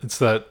 It's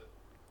that,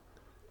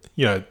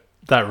 you know,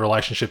 that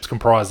relationship's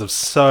comprised of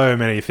so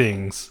many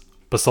things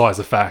besides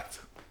the fact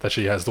that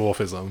she has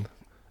dwarfism.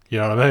 You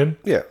know what I mean?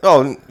 Yeah.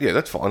 Oh, yeah,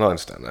 that's fine. I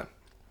understand that.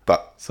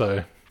 But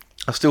So,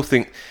 I still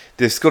think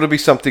there's got to be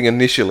something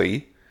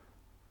initially.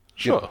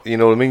 sure. You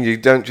know what I mean? You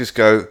don't just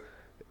go,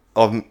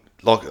 I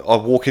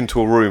walk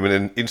into a room and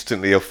then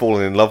instantly I've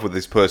fallen in love with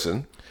this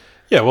person.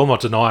 Yeah, well, I'm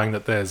not denying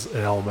that there's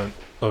an element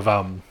of,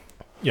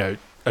 you know,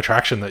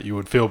 attraction that you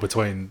would feel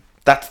between.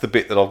 That's the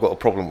bit that I've got a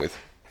problem with.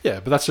 Yeah,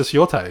 but that's just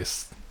your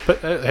taste. But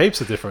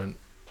heaps of different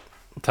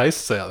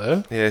tastes out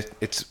there. Yeah,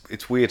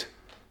 it's weird.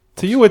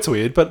 To you, it's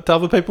weird, but to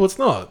other people, it's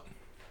not.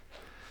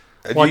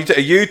 Are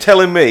you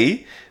telling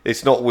me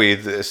it's not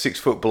weird that a 6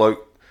 foot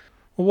bloke?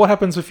 Well, what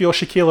happens if you're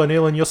Shaquille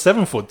O'Neal and you're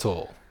 7 foot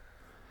tall?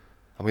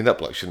 I mean, that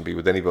bloke shouldn't be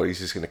with anybody. He's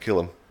just going to kill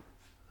him.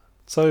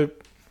 So,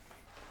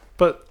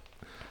 but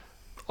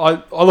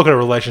I look at a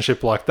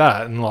relationship like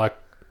that and like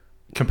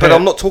compare. But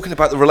I'm not talking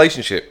about the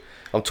relationship.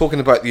 I'm talking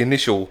about the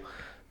initial,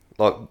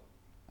 like,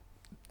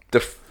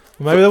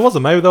 Maybe there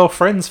wasn't. Maybe they were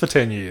friends for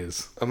 10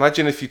 years.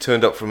 Imagine if you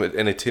turned up from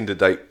in a Tinder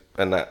date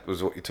and that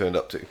was what you turned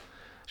up to.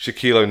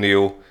 Shaquille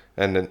O'Neal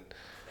and then...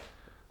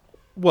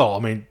 Well, I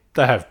mean,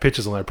 they have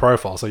pictures on their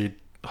profile, so you'd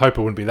hope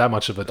it wouldn't be that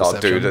much of a Oh,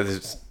 deception.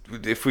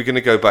 dude, if we're going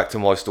to go back to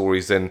my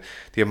stories, then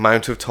the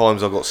amount of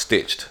times I got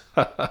stitched.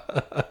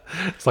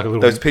 It's like a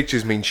little... Those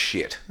pictures mean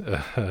shit.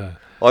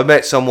 I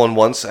met someone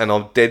once and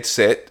I'm dead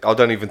set. I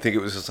don't even think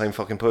it was the same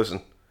fucking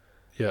person.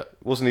 Yeah. It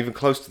wasn't even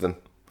close to them.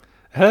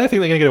 How do they think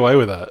they're going to get away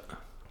with that?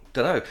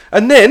 Don't know.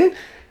 And then, you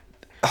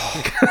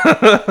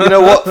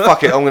know what?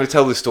 Fuck it. I'm going to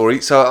tell this story.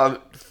 So I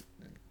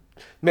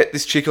met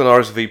this chick on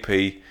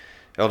RSVP.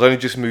 I'd only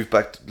just moved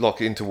back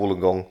into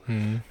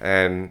Wollongong,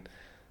 and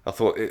I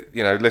thought,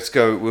 let's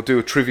go. We'll do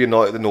a trivia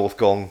night at the North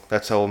Gong.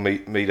 That's how I'll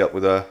meet up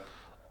with her.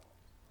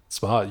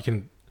 Smart. You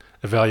can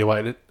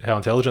evaluate it, how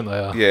intelligent they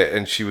are. Yeah,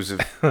 and she was.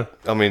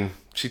 I mean,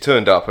 she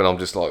turned up, and I'm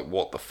just like,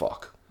 what the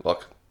fuck?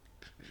 Like,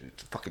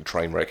 it's a fucking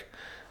train wreck.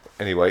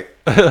 Anyway,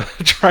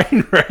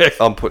 Train wreck.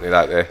 I'm putting it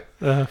out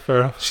there. Fair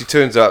enough. She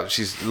turns up,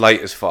 she's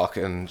late as fuck,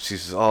 and she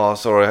says, oh,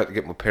 sorry, I had to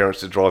get my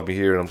parents to drive me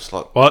here, and I'm just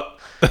like... What?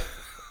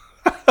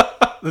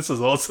 This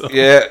is awesome.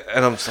 Yeah,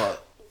 and I'm just like...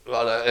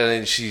 And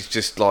then she's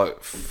just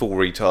like full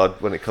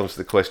retard when it comes to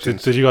the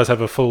questions. Did you guys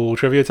have a full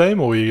trivia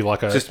team, or were you like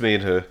Just me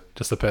and her.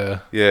 just a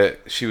pair? Yeah,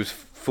 she was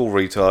full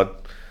retard.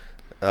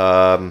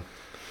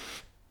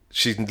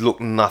 She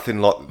looked nothing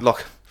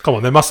like... Come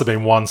on, there must have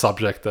been one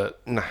subject that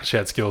Nah. she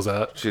had skills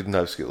at. She had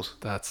no skills.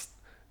 That's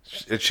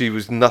She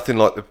was nothing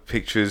like the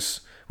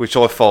pictures, which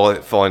I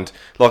find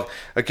like,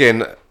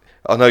 again,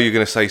 I know you're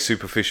going to say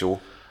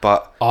superficial,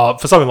 but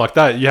for something like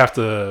that, you have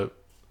to,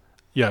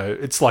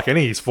 it's like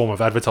any form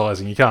of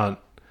advertising. You can't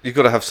you've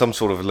got to have some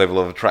sort of level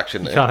of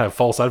attraction there. can't have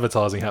false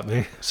advertising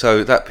happening.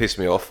 So that pissed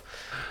me off.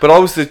 But I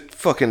was the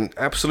fucking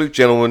absolute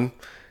gentleman.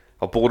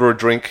 I bought her a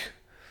drink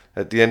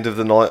at the end of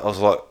the night. I was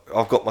like,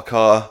 I've got my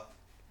car.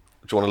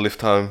 Do you want a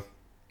lift home?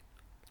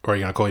 Or are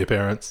you going to call your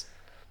parents?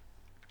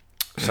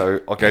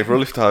 So I gave her a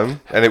lift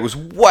home, and it was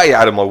way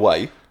out of my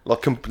way.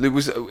 Like, it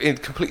was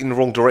completely in the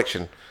wrong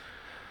direction.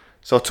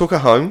 So I took her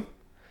home,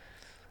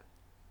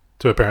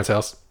 To her parents'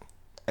 house.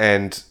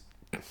 and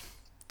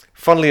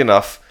funnily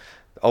enough,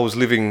 I was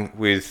living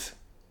with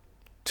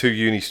 2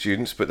 uni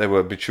students, but they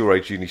were mature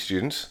age uni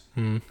students.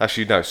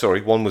 Actually, no,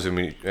 sorry, one was a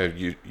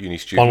uni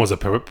student. One was a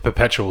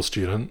perpetual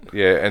student.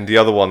 Yeah, and the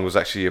other one was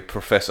actually a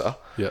professor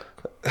Yeah.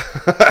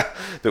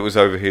 that was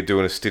over here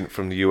doing a stint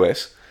from the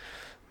US.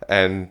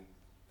 And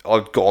I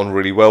got on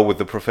really well with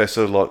the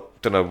professor. Like,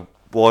 don't know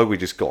why, we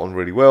just got on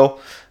really well.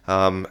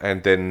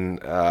 And then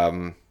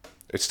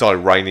it started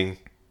raining,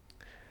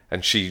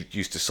 and she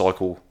used to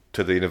cycle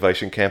to the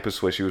innovation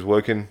campus where she was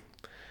working.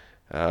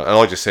 And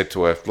I just said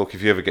to her, look,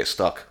 if you ever get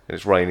stuck and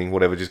it's raining,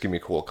 whatever, just give me a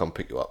call, I'll come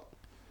pick you up.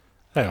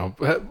 Hang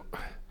on.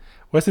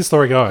 Where's this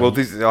story going? Well,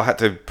 I had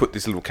to put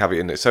this little caveat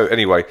in there. So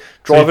anyway,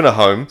 driving her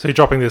home. So you're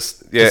dropping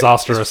this Yeah,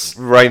 disastrous... it's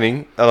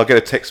raining, and I get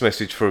a text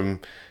message from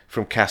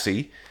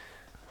Cassie.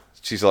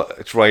 She's like,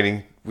 it's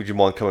raining, would you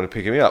mind coming and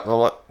picking me up? And I'm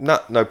like, nah,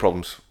 no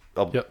problems.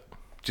 Yep.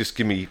 Just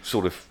give me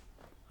sort of...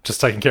 Just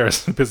taking care of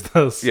some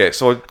business. Yeah,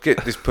 so I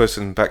get this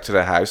person back to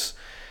their house,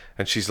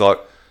 and she's like,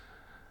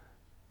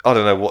 I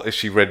don't know what, if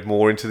she read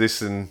more into this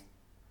than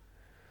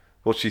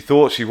what she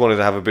thought. She wanted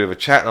to have a bit of a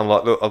chat, and I'm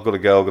like, look, I've got to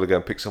go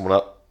and pick someone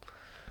up.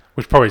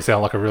 Which probably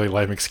sound like a really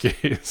lame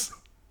excuse.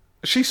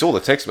 She saw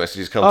the text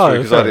messages come Oh, through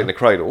because I had okay. it in the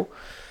cradle.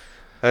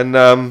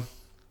 And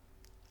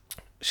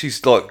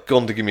she's like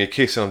gone to give me a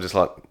kiss, and I'm just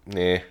like,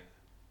 nah.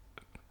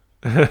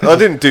 I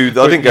didn't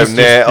go Just-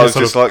 nah. I was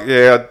sort just like,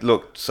 yeah,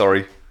 look,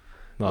 sorry.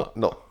 No.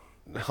 Not,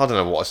 I don't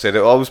know what I said.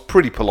 I was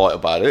pretty polite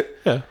about it.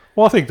 Yeah.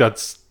 Well, I think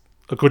that's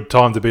a good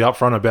time to be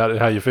upfront about it,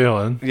 how you're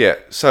feeling. Yeah.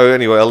 So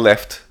anyway, I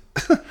left.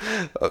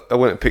 I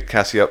went and picked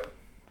Cassie up.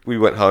 We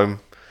went home.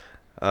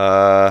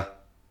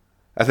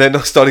 And then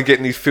I started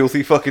getting these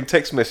filthy fucking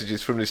text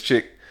messages from this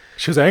chick.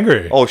 She was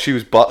angry. Oh, she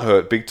was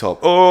butthurt big time.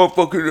 Oh,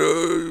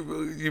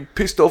 fucking, you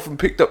pissed off and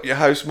picked up your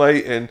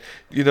housemate, and,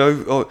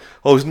 I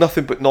was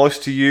nothing but nice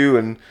to you,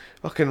 and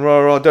fucking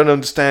rah, I don't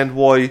understand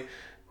why.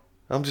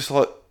 I'm just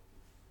like...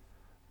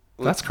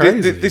 That's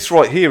crazy. This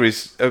right here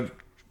is a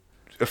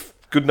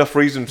good enough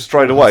reason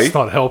straight away. It's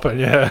not helping,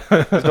 yeah.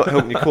 It's not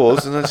helping your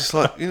cause, and I was just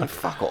like,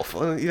 fuck off.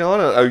 I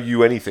don't owe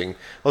you anything.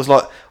 I was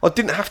like, I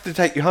didn't have to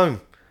take you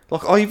home.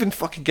 Like, I even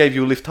fucking gave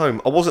you a lift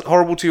home. I wasn't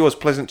horrible to you, I was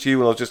pleasant to you,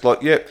 and I was just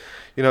like, yep,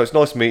 it's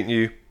nice meeting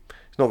you.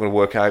 It's not going to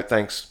work out,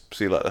 thanks,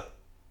 see you later.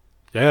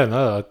 Yeah,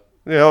 no,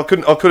 Yeah, I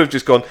could have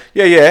just gone,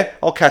 yeah,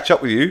 I'll catch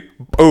up with you,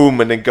 boom,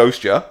 and then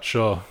ghost you.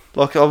 sure.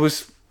 Like, I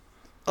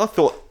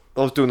thought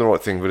I was doing the right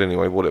thing, but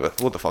anyway, whatever.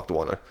 What the fuck do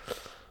I know?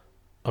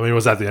 I mean,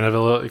 was that the end of it?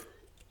 Like,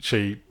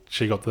 she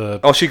got the...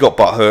 Oh, she got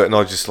butthurt, and I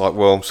was just like,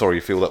 well, I'm sorry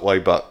you feel that way,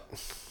 but...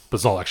 But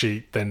it's not like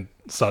she then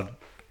started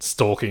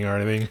stalking or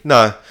anything.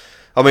 No.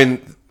 I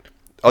mean,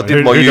 I did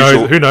Who, my who usual...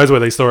 knows, who knows where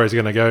these stories are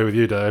going to go with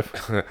you, Dave?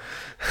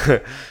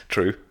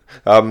 True.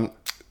 I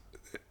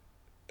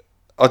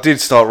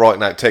did start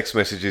writing out text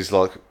messages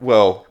like,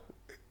 well,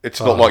 it's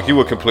not like you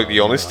were completely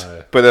honest,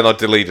 no. but then I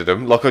deleted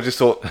them. Like, I just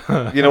thought,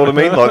 you know what I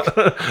mean? Like,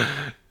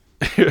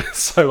 You're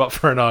so up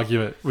for an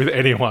argument with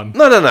anyone.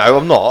 no,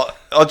 I'm not.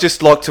 I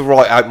just like to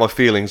write out my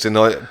feelings, and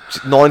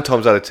 9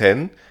 times out of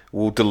 10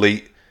 will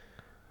delete.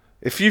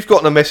 If you've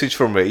gotten a message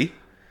from me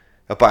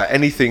about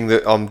anything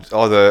that I'm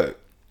either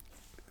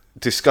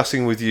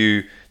discussing with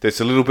you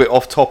that's a little bit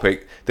off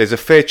topic, there's a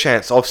fair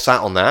chance I've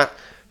sat on that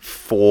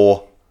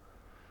for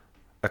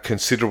a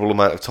considerable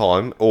amount of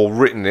time, or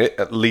written it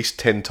at least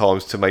 10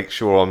 times to make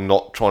sure I'm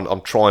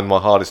trying my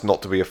hardest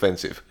not to be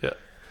offensive. Yeah.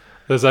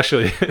 There's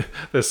actually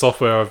there's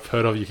software I've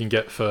heard of you can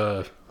get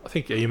for, I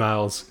think,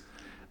 emails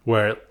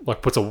where it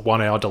like puts a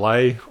 1 hour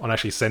delay on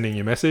actually sending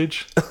your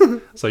message.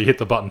 So you hit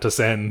the button to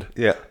send.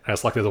 Yeah. And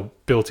it's like there's a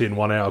built-in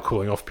 1 hour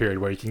cooling off period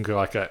where you can go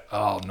like,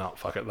 oh no,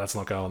 fuck it, that's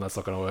not going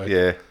to work.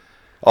 Yeah.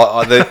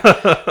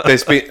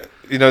 There's been,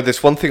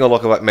 there's one thing I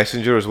like about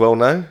Messenger as well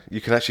now.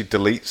 You can actually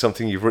delete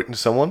something you've written to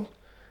someone.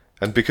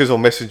 And because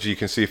on Messenger you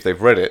can see if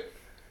they've read it.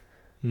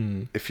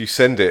 If you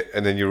send it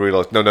and then you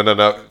realise, no,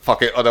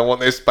 fuck it, I don't want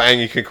this, bang,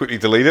 you can quickly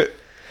delete it.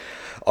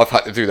 I've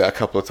had to do that a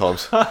couple of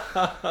times.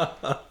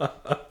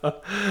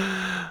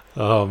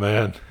 Oh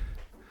man.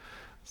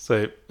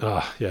 So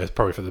yeah, it's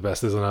probably for the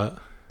best, isn't it?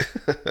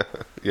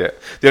 Yeah.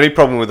 The only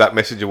problem with that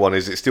Messenger one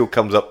is it still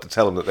comes up to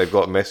tell them that they've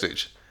got a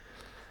message.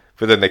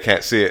 But then they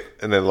can't see it,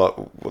 and they're like,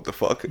 what the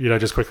fuck? You don't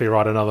just quickly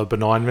write another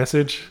benign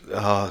message.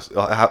 I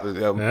have,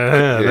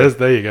 Yeah,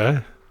 there you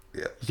go.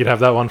 Yeah. You can have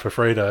that one for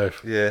free,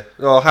 Dave. Yeah.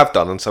 Well, I have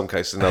done in some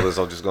cases. In others,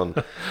 I've just gone,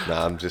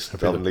 I'm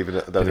leaving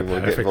it. I don't even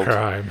want to get Perfect involved.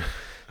 crime.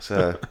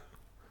 So,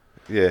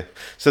 yeah.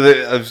 So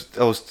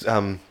I was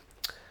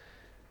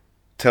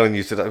telling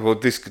you today. Well,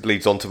 this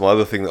leads on to my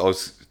other thing that I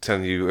was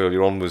telling you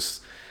earlier on was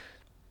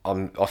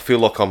I feel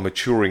like I'm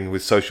maturing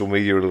with social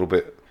media a little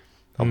bit.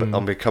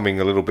 I'm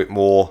becoming a little bit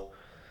more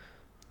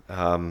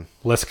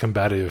Less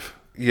combative.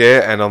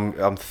 Yeah, and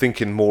I'm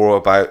thinking more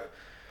about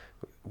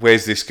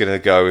where's this going to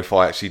go if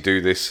I actually do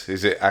this?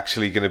 Is it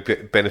actually going to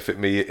benefit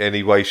me in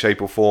any way,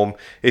 shape, or form?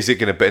 Is it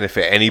going to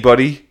benefit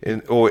anybody?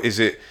 Or is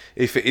it,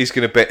 if it is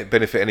going to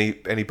benefit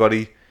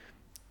anybody,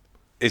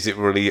 is it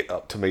really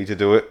up to me to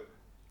do it?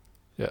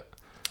 Yeah.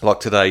 Like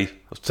today, I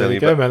was There telling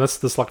you go, man.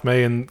 That's like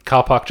me in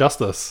car park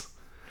justice.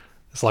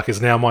 It's like,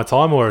 is now my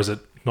time, or is it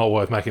not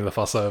worth making the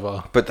fuss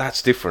over? But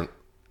that's different.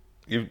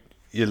 You're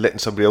letting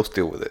somebody else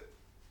deal with it.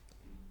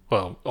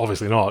 Well,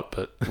 obviously not,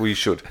 but Well, you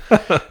should.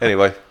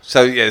 Anyway,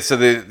 so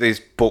these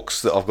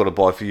books that I've got to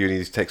buy for uni,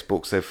 these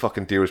textbooks, they're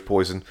fucking dear as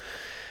poison.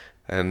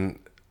 And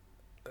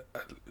a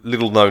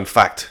little known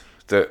fact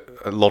that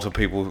a lot of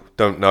people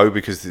don't know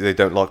because they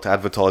don't like to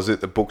advertise it,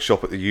 the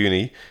bookshop at the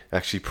uni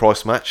actually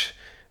price match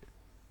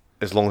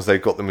as long as they've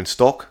got them in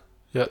stock.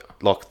 yeah.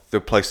 Like the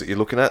place that you're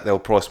looking at, they'll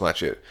price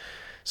match it.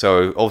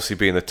 So obviously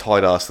being the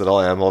tight ass that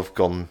I am, I've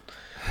gone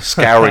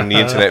scouring the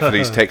internet for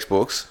these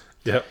textbooks.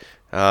 Yep.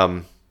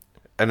 And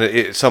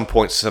at some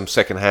point, some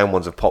second-hand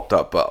ones have popped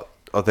up, but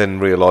I then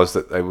realised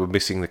that they were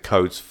missing the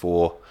codes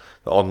for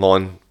the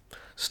online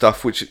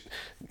stuff, which,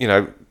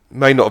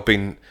 may not have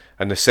been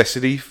a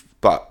necessity,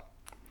 but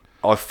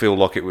I feel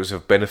like it was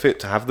of benefit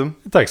to have them.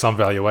 It takes some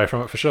value away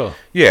from it for sure.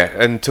 Yeah,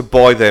 and to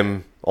buy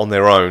them on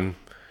their own,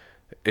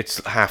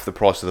 it's half the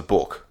price of the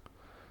book.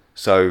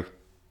 So,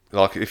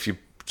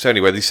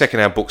 anyway, these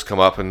second-hand books come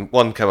up, and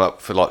one came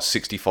up for like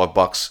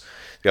 $65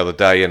 the other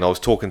day, and I was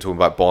talking to him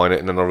about buying it,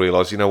 and then I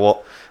realised, you know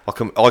what, I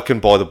can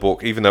buy the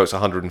book, even though it's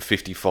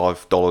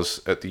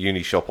 $155 at the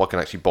uni shop, I can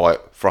actually buy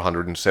it for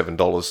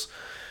 $107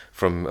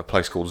 from a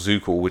place called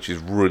Zookle, which is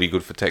really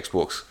good for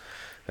textbooks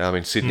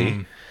in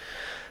Sydney.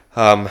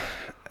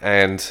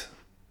 And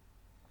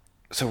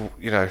so,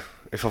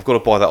 if I've got to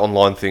buy that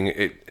online thing,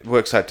 it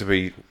works out to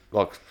be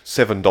like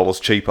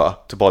 $7 cheaper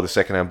to buy the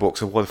second-hand book,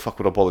 so why the fuck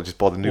would I bother just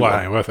buy the new Well, one?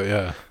 it ain't worth it,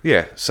 yeah.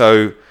 Yeah,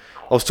 so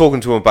I was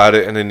talking to him about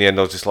it, and in the end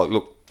I was just like,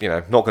 look,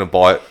 not going to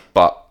buy it,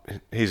 but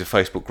here's a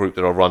Facebook group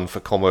that I run for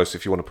commerce.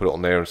 If you want to put it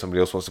on there and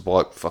somebody else wants to buy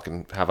it,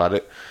 fucking have at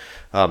it.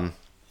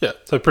 Yeah,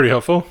 so pretty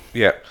helpful.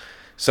 Yeah.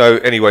 So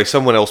anyway,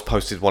 someone else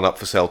posted one up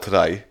for sale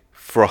today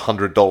for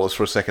 $100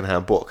 for a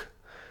second-hand book.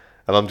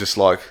 And I'm just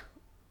like,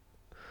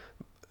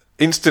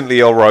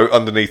 instantly I wrote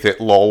underneath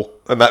it, lol,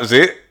 and that was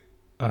it.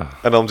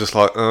 And I'm just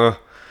like,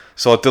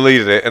 So I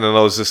deleted it, and then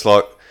I was just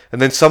like, and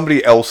then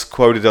somebody else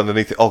quoted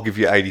underneath it, I'll give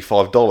you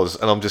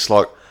 $85. And I'm just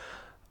like,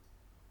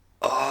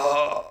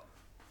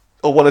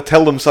 I want to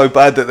tell them so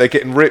bad that they're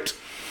getting ripped.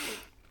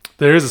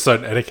 There is a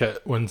certain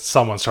etiquette when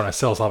someone's trying to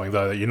sell something,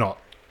 though, that you're not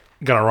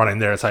going to run in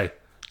there and say,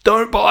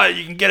 don't buy it,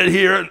 you can get it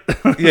here.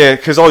 Yeah,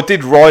 because I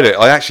did write it.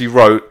 I actually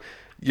wrote,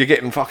 you're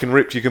getting fucking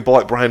ripped, you can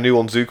buy it brand new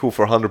on Zookle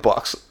for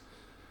 $100.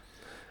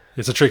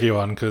 It's a tricky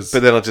one, because...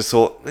 But then I just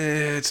thought,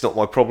 it's not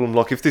my problem.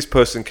 Like, if this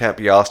person can't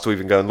be asked to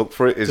even go and look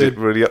for it, is it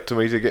really up to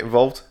me to get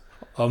involved?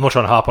 I'm not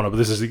trying to harp on it, but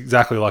this is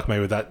exactly like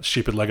me with that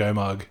stupid Lego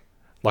mug.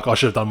 Like, I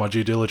should have done my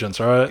due diligence,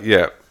 right?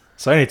 Yeah.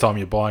 So anytime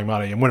you're buying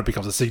money, and when it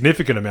becomes a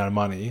significant amount of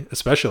money,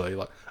 especially,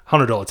 like,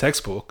 $100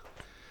 textbook,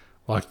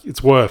 like,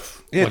 it's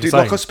worth... Yeah, like dude,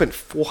 I spent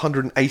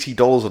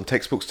 $480 on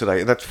textbooks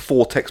today, and that's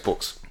 4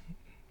 textbooks.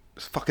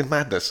 It's fucking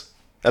madness.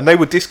 And they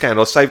were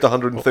discounted. I saved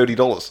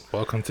 $130.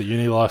 Welcome to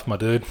uni life, my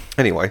dude.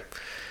 Anyway,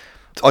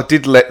 I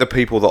did let the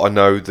people that I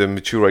know, the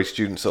mature age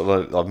students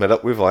that I've met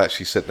up with, I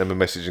actually sent them a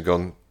message and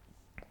gone,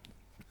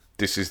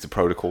 this is the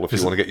protocol if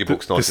you want to get your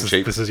books nice and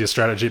cheap. This is your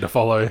strategy to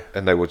follow.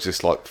 And they were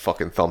just like,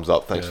 fucking thumbs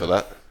up, thanks for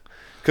that.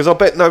 Because I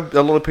bet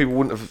a lot of people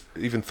wouldn't have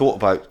even thought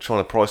about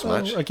trying to price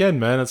match. Again,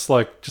 man, it's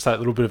like just that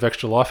little bit of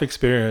extra life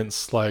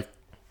experience. Like,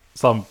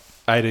 some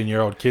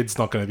 18-year-old kid's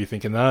not going to be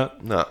thinking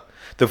that. No.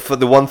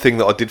 The one thing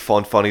that I did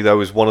find funny, though,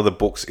 is one of the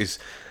books is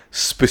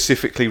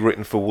specifically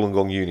written for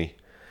Wollongong Uni.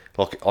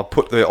 Like, I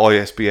put the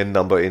ISBN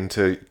number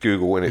into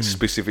Google, and it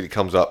specifically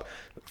comes up,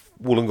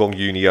 Wollongong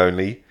Uni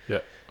only.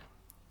 Yeah.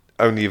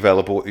 Only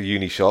available at the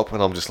uni shop.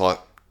 And I'm just like,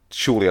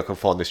 surely I can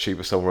find this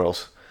cheaper somewhere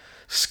else.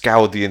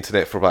 Scoured the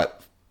internet for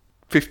about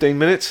 15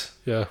 minutes.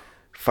 Yeah.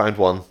 Found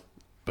one.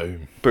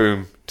 Boom.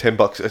 Boom.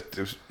 $10. It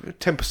was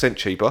 10%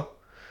 cheaper.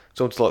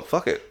 So I'm just like,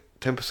 fuck it.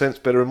 10%'s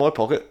better in my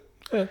pocket.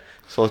 Yeah.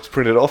 So I just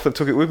printed it off and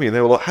took it with me. And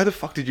they were like, how the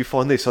fuck did you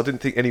find this? I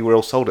didn't think anywhere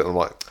else sold it. And I'm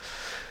like,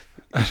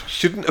 you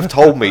shouldn't have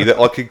told me that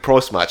I could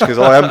price match, because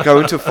I am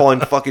going to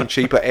find fucking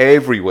cheaper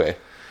everywhere.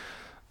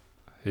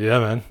 Yeah,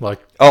 man. Like,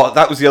 Oh,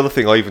 that was the other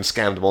thing I even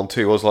scammed them on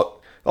too. I was like,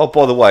 oh,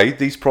 by the way,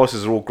 these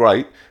prices are all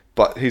great,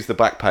 but here's the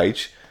back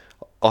page.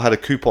 I had a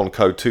coupon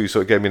code too,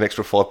 so it gave me an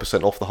extra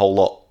 5% off the whole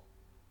lot.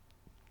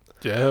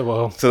 yeah,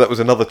 well, So that was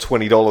another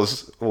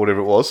 $20 or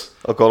whatever it was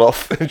I got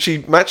off, and she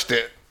matched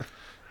it.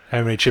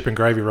 how many chip and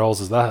gravy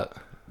rolls is that?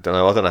 Don't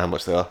know. I don't know how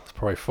much they are. It's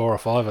probably 4 or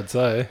 5, I'd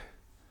say.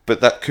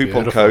 But that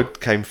coupon Beautiful.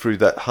 code came through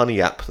that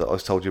Honey app that I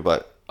was told you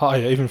about. Oh,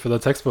 yeah, even for the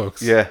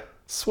textbooks. Yeah.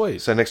 Sweet.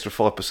 It's an extra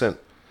 5%.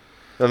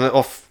 And then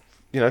off,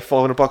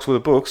 $500 worth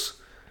of books.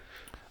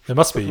 There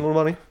must A be lot of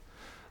money.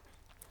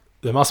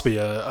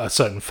 a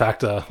certain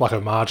factor, like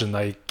a margin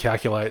they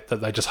calculate,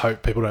 that they just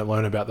hope people don't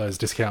learn about those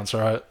discounts,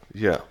 right?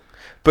 Yeah.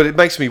 But it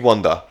makes me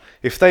wonder,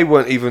 if they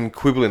weren't even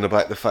quibbling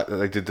about the fact that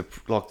they did the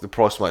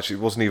price match, it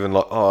wasn't even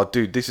like, oh,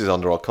 dude, this is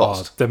under our Oh,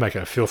 cost. they're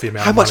making a filthy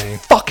amount How of much money.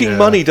 fucking Yeah.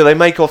 money do they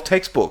make off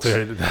textbooks?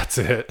 Dude, that's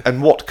it.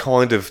 And what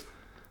kind of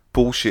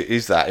bullshit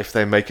is that if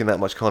they're making that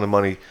much kind of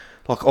money,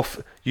 like off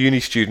uni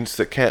students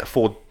that can't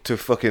afford to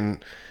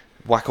fucking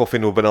whack off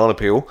into a banana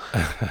peel?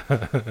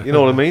 You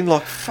know what I mean?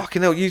 Like,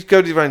 fucking hell, you go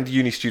around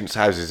uni students'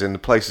 houses and the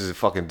place is a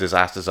fucking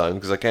disaster zone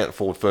because they can't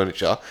afford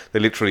furniture. They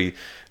literally,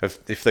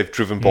 if they've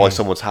driven by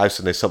someone's house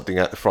and there's something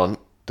out the front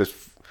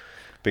that's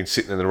been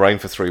sitting in the rain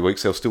for 3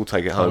 weeks, they'll still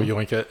take it Oh, home.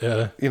 yoink it,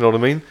 yeah. You know what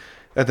I mean?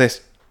 And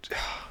there's,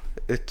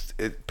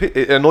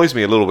 it annoys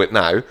me a little bit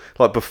now.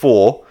 Like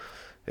before,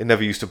 it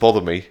never used to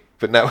bother me,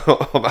 but now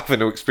I'm having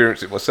to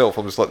experience it myself.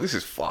 I'm just like, this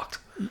is fucked.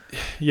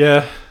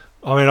 Yeah.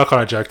 I mean, I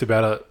kind of joked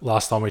about it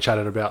last time we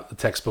chatted about the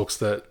textbooks,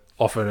 that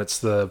often it's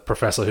the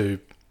professor who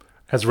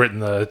has written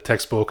the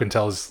textbook and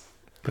tells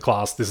the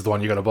class, this is the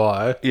one you got to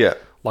buy. Yeah,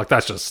 Like,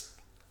 that's just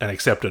an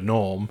accepted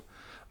norm.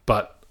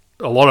 But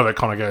a lot of it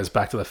kind of goes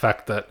back to the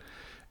fact that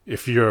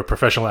if you're a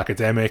professional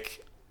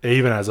academic,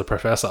 even as a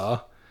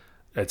professor,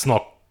 it's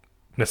not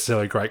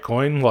necessarily great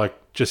coin. Like,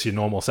 just your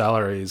normal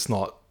salary is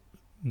not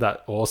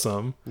that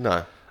awesome.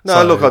 no,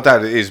 So- look, I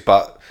doubt it is,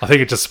 but I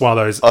think it's just one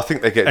of those. I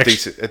think they get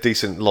Ex- a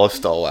decent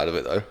lifestyle out of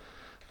it, though.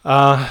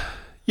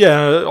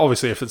 Yeah,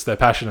 obviously, if it's their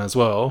passion as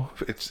well.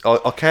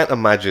 I can't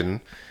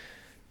imagine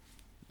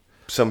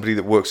somebody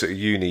that works at a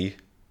uni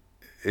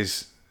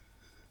is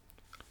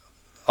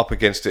up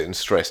against it and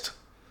stressed.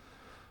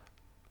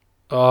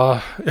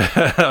 I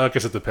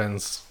guess it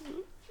depends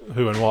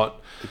who and what.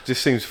 It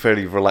just seems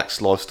fairly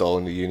relaxed lifestyle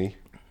in the uni.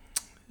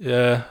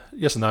 Yeah,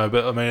 yes and no,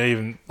 but I mean,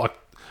 even like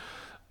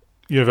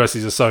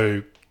universities are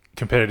so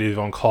competitive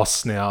on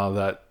costs now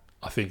that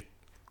I think,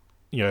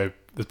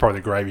 there's probably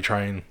the gravy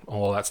train,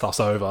 all that stuff's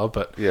over,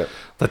 but Yeah.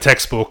 the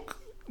textbook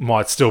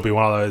might still be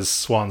one of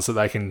those ones that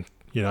they can,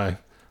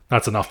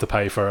 that's enough to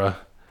pay for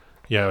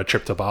a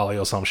trip to Bali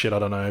or some shit, I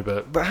don't know,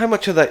 but But how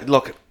much of that,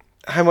 like,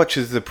 how much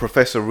is the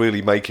professor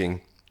really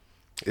making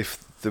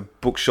if the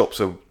bookshops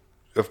have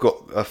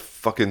got a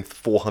fucking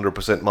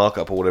 400%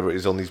 markup or whatever it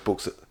is on these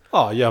books?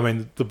 oh yeah, I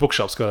mean, the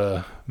bookshop's got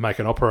to make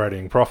an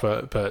operating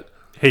profit, but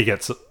he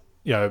gets,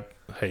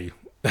 they,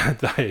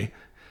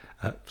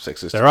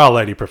 Sexist. there are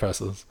lady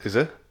professors. Is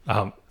it?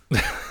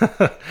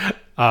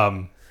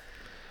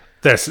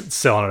 They're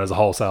selling it as a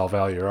wholesale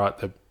value, right?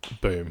 They're,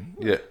 boom,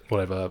 Yeah.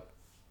 whatever,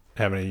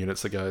 how many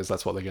units it goes,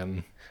 that's what they're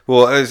getting.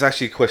 Well, it was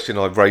actually a question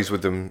I raised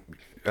with them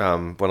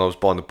when I was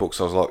buying the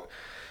books. I was like,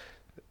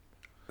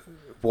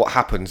 what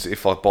happens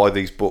if I buy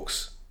these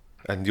books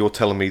and you're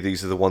telling me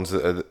these are the ones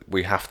that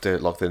we have to,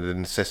 like, they're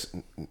the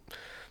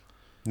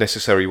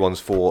necessary ones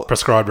for,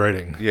 Prescribed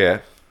reading. yeah,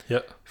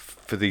 Yep.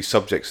 for these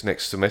subjects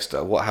next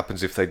semester? What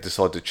happens if they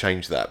decide to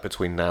change that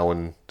between now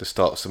and the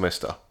start of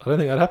semester? I don't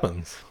think that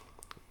happens.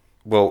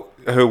 Well,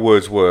 her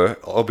words were,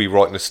 I'll be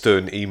writing a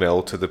stern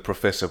email to the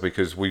professor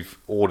because we've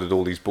ordered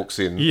all these books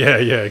in Yeah,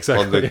 on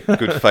exactly. the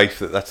good faith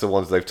that that's the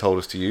ones they've told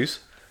us to use.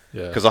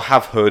 Yeah. Because I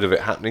have heard of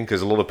it happening,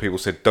 because a lot of people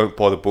said don't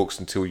buy the books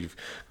until you've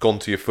gone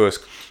to your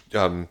first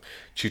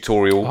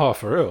tutorial. Oh,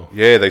 for real?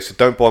 Yeah, they said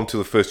don't buy them till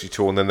the first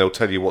tutorial and then they'll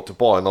tell you what to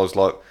buy. And I was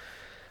like,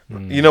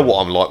 you know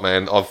what I'm like,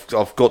 man.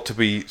 I've got to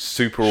be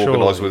super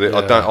organised with it. yeah.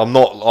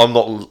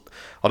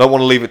 I don't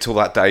want to leave it till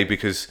that day,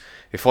 because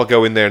if I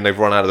go in there and they've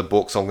run out of the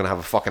books, I'm going to have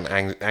a fucking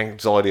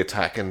anxiety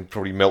attack and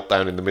probably melt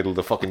down in the middle of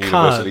the fucking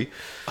university.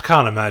 I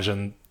can't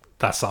imagine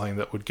that's something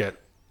that would get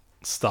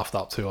stuffed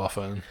up too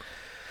often.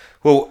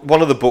 Well,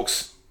 one of the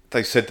books,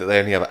 they said that they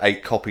only have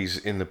 8 copies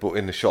in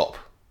the shop.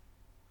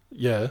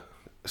 Yeah.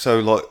 So,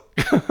 like,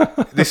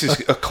 this is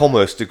a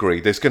commerce degree.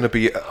 There's going to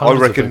be, Hundreds I of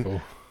reckon,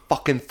 people.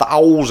 fucking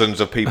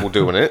thousands of people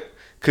doing it.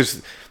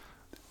 Because,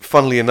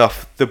 funnily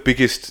enough, the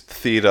biggest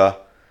theatre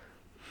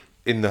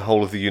in the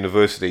whole of the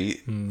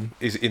university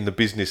is in the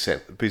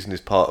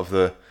business part of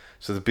the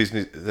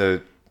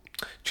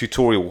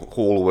tutorial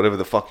hall, or whatever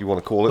the fuck you want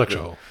to call it. Lecture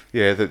hall.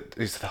 Yeah, that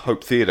is the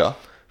Hope Theatre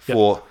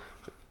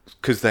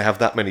because they have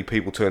that many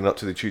people turning up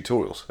to the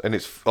tutorials. And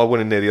I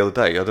went in there the other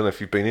day. I don't know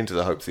if you've been into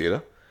the Hope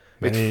Theatre.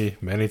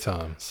 Many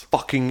times.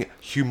 Fucking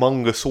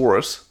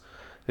humongosaurus.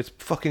 It's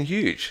fucking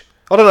huge.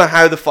 I don't know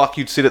how the fuck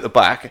you'd sit at the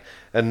back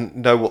and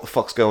know what the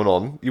fuck's going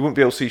on. You wouldn't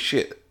be able to see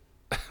shit.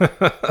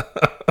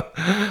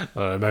 I don't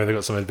know, maybe they've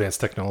got some advanced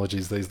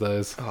technologies these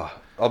days.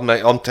 I'm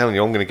telling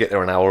you, I'm going to get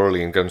there an hour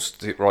early and go and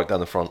sit right down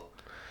the front.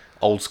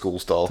 Old school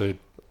style. Dude.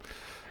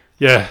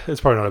 Yeah, it's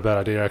probably not a bad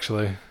idea,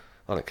 actually.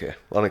 I don't care.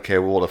 I don't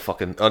care what a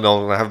fucking... And I'm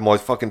going to have my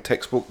fucking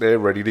textbook there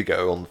ready to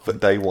go on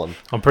day one.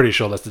 I'm pretty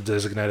sure that's the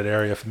designated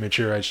area for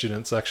mature age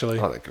students, actually.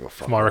 I don't give a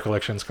fuck. If my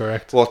recollection's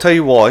correct. Well, I'll tell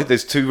you why.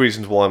 There's two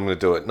reasons why I'm going to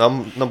do it.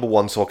 Number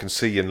one, so I can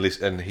see and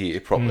listen and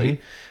hear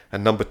properly.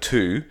 And number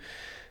two,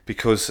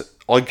 because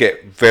I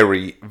get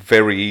very,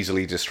 very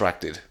easily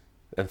distracted.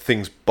 And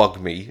things bug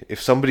me. If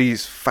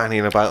somebody's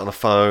fanning about on a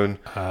phone...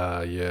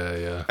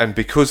 yeah. And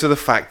because of the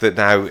fact that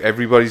now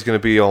everybody's going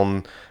to be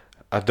on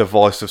a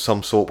device of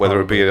some sort, whether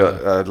it be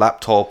a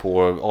laptop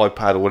or an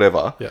iPad or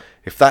whatever,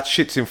 if that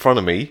shit's in front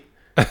of me...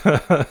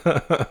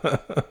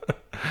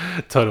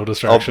 Total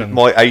distraction.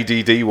 My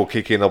ADD will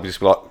kick in. I'll just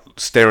be like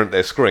staring at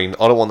their screen.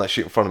 I don't want that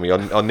shit in front of me.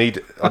 I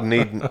need...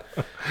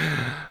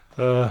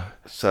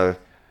 So...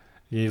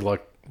 You need,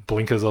 like,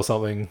 blinkers or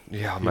something.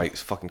 Yeah, mate,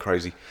 it's fucking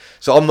crazy.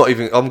 So I'm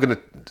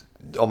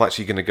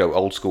actually gonna go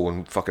old school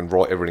and fucking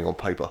write everything on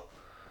paper.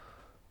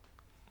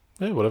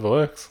 Yeah, whatever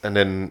works. And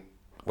then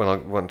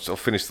once I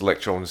finish the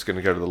lecture, I'm just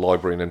gonna go to the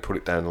library and then put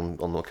it down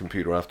on my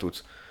computer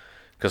afterwards.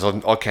 Because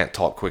I can't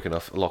type quick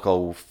enough. Like,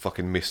 I'll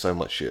fucking miss so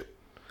much shit.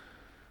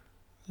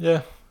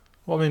 Yeah.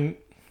 Well, I mean,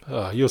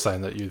 you were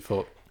saying that you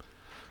thought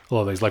a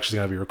lot of these lectures are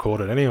going to be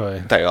recorded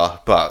anyway. They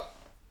are, but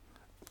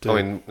Dude,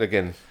 I mean,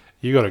 again,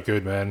 you got it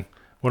good, man.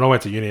 When I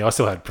went to uni, I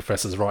still had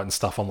professors writing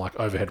stuff on like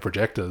overhead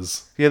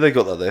projectors yeah, they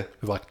got that there.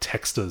 with like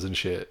texters and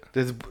shit.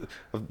 There's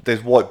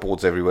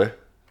whiteboards everywhere.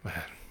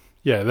 Man.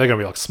 Yeah, they're going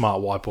to be like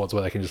smart whiteboards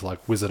where they can just like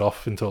whiz it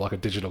off into like a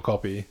digital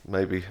copy.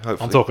 Maybe, hopefully.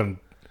 I'm talking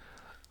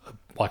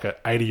like an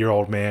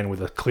 80-year-old man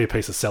with a clear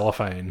piece of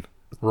cellophane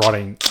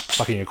writing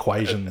fucking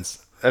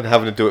equations. And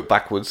having to do it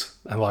backwards.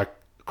 And like,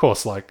 of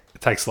course, like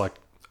it takes like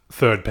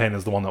third pen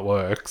is the one that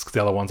works because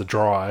the other ones are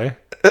dry.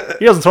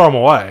 He doesn't throw them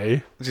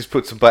away. Just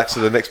puts them back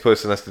so the next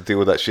person has to deal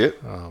with that shit.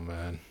 Oh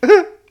man,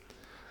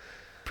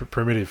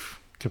 primitive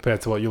compared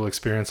to what you'll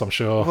experience, I'm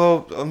sure.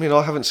 Well, I mean,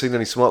 I haven't seen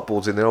any smart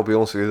boards in there. I'll be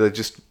honest with you, they're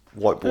just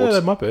whiteboards. Yeah,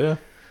 they might be. Yeah.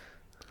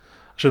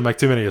 I shouldn't make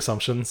too many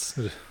assumptions.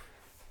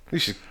 You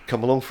should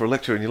come along for a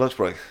lecture in your lunch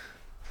break.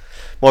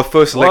 My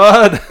first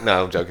What? lecture.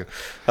 No, I'm joking.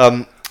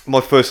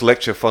 My first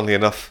lecture, funnily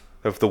enough,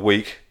 of the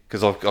week,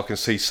 because I can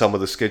see some of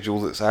the schedule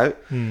that's out,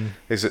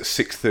 is at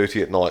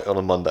 6:30 at night on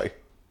a Monday.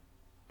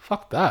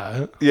 Fuck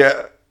that.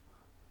 Yeah.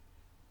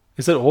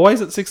 Is it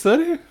always at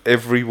 6:30?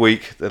 Every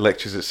week, the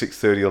lecture's at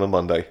 6:30 on a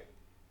Monday.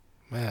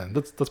 Man,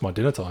 that's my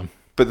dinner time.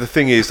 But the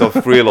thing is,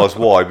 I've realised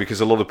why, because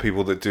a lot of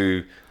people that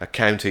do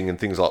accounting and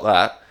things like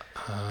that,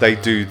 they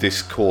do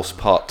this course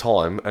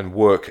part-time and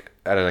work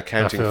at an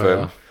accounting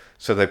firm.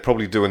 So they're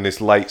probably doing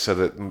this late so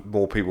that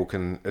more people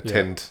can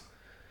attend.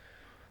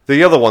 Yeah.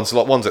 The other ones,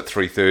 like one's at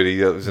 3:30,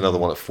 there's another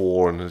one at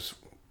 4, and there's,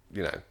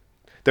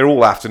 they're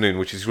all afternoon,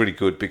 which is really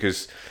good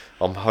because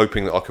I'm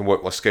hoping that I can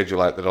work my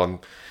schedule out that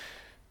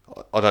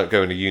I don't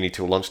go into uni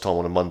till lunchtime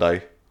on a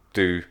Monday,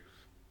 do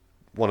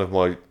one of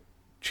my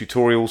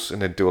tutorials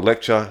and then do a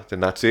lecture, then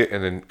that's it.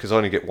 And then, because I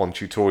only get one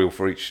tutorial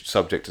for each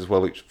subject as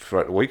well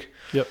throughout the week.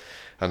 Yep.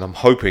 And I'm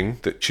hoping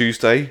that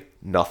Tuesday,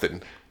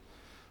 nothing.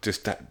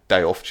 Just that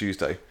day off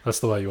Tuesday. That's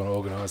the way you want to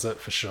organise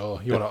it, for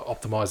sure. You want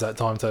to optimise that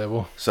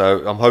timetable.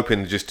 So I'm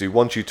hoping to just do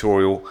one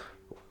tutorial,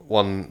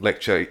 one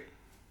lecture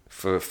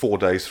for 4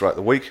 days throughout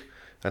the week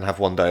and have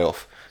one day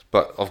off.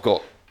 But I've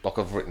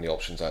written the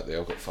options out there.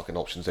 I've got fucking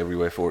options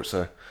everywhere for it.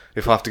 So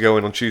if I have to go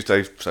in on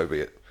Tuesday, so be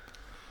it.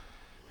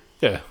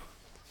 Yeah.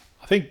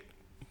 I think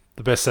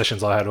the best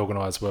sessions I had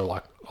organised were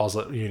like, I was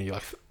at uni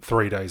like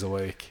 3 days a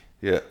week.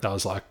 Yeah. That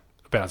was like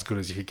about as good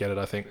as you could get it,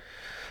 I think.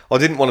 I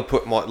didn't want to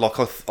put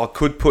I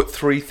could put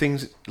 3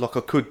 things, like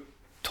I could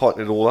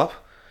tighten it all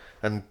up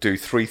and do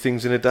 3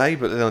 things in a day,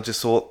 but then I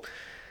just thought,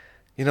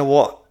 you know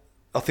what?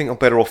 I think I'm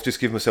better off just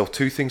giving myself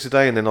 2 things a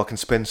day, and then I can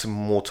spend some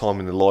more time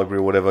in the library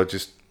or whatever,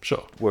 just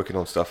working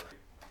on stuff.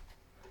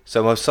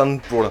 So my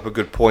son brought up a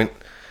good point,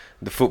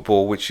 the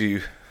football, which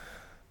you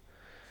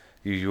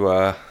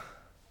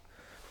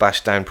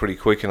bashed down pretty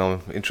quick, and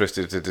I'm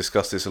interested to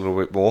discuss this a little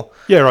bit more.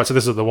 Yeah, right. So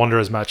this is the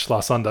Wanderers match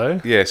last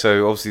Sunday. Yeah,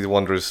 so obviously the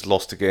Wanderers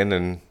lost again,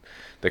 and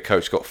their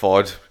coach got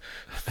fired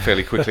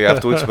fairly quickly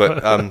afterwards.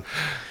 But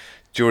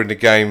during the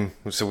game,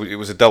 so it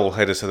was a double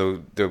header,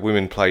 so the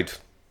women played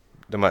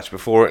the match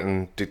before it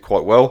and did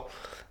quite well.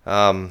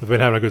 They've been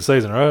having a good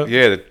season, right?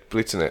 Yeah, they're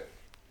blitzing it.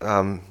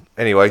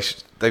 Anyway,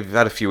 they've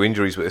had a few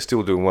injuries, but they're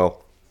still doing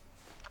well.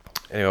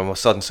 Anyway, my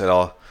son said,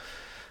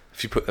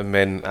 if you put the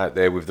men out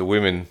there with the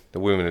women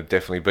would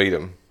definitely beat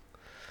them.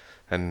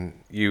 And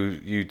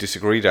you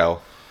disagreed,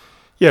 Al?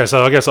 Yeah,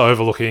 so I guess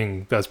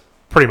overlooking, that's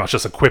pretty much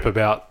just a quip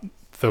about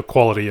the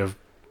quality of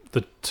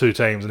the 2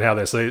 teams and how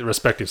their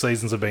respective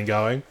seasons have been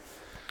going.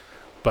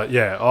 But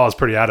yeah, I was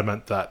pretty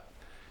adamant that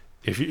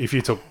if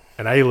you took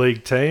an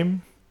A-League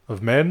team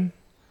of men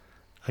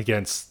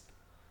against,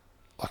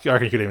 I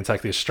reckon you could even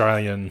take the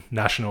Australian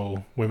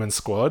national women's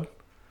squad,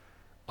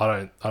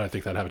 I don't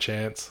think they'd have a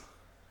chance.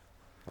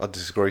 I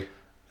disagree.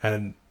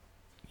 And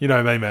you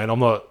know me, man, I'm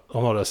not a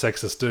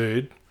sexist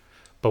dude,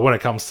 but when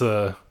it comes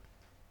to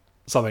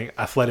something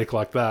athletic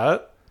like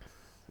that,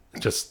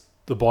 just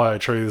the bio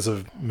truths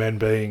of men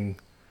being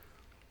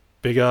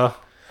bigger,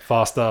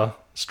 faster,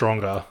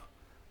 stronger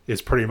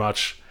is pretty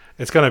much,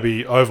 it's going to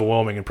be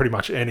overwhelming in pretty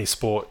much any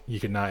sport you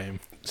can name.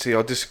 See,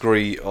 I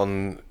disagree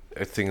on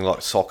a thing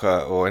like soccer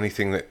or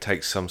anything that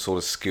takes some sort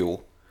of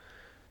skill.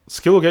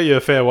 Skill will get you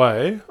a fair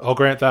way, I'll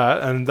grant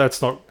that, and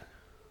that's not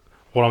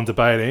what I'm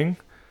debating.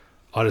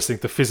 I just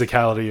think the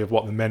physicality of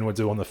what the men would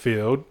do on the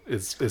field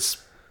is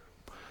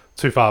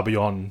too far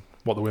beyond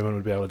what the women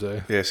would be able to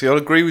do. Yeah, see, I'd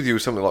agree with you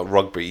with something like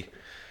rugby,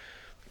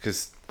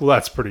 because, Well,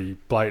 that's pretty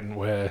blatant.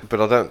 but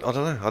I don't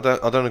know.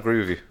 I don't agree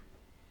with you.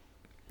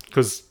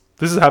 Because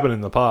this has happened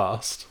in the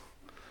past.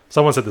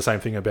 Someone said the same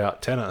thing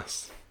about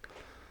tennis.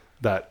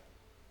 That,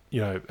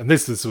 and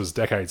this was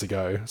decades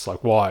ago. It's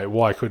like,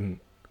 why couldn't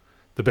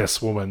the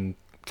best woman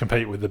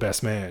compete with the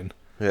best man?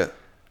 Yeah.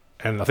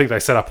 And I think they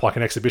set up like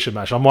an exhibition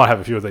match. I might have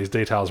a few of these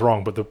details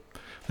wrong, but the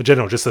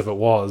general gist of it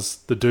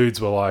was the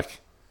dudes were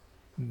like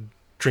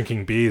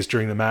drinking beers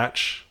during the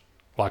match,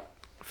 like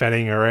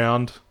fanning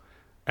around,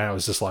 and it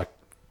was just like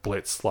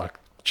blitz, like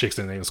chicks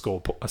didn't even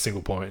score a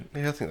single point.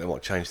 Yeah, I think they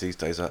might change these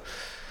days.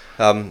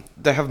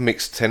 They have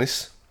mixed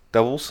tennis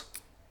doubles.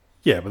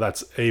 Yeah, but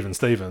that's even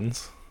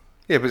Stevens.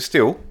 Yeah, but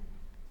still,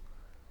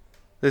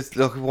 there's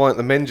like, why aren't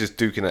the men just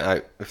duking it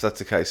out if that's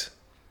the case?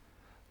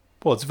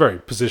 Well, it's very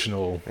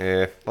positional.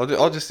 Yeah,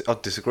 I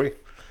disagree.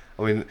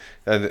 I mean,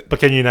 But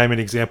can you name an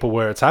example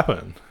where it's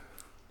happened?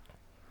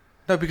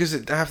 no, because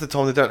half the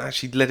time they don't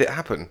actually let it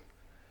happen.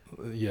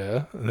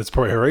 Yeah, and there's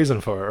probably a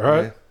reason for it,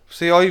 right? Yeah.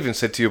 See, I even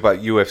said to you about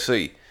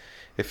UFC.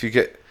 If you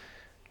get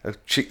a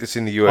chick that's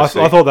in the I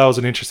UFC, thought that was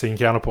an interesting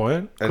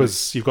counterpoint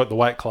because you've got the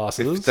weight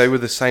classes. if they were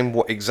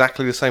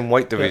exactly the same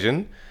weight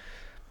division,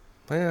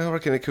 yeah, I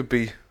reckon it could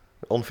be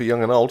on for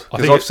young and old.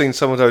 Because I've seen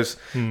some of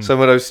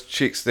those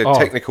chicks. They're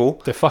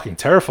technical. They're fucking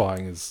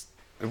terrifying.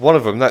 One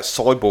of them, that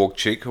cyborg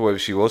chick, whoever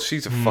she was,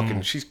 she's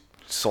she's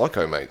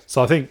psycho, mate.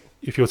 So I think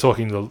if you're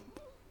talking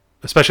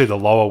especially the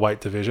lower weight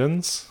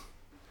divisions,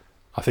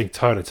 I think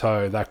toe to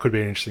toe that could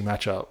be an interesting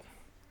matchup.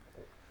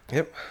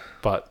 Yep.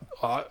 But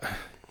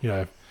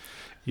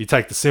you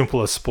take the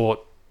simplest sport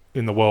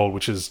in the world,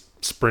 which is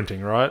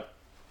sprinting, right?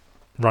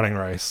 Running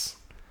race,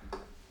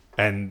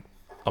 and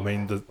I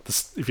mean,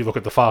 if you look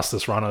at the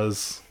fastest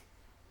runners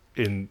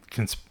in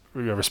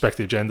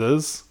respective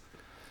genders,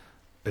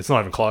 it's not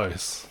even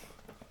close.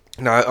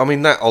 No, I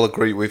mean that I'll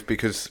agree with,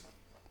 because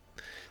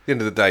at the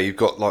end of the day, you've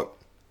got like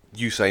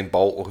Usain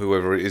Bolt or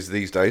whoever it is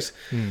these days,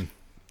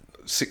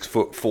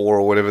 6'4"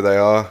 or whatever they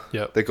are.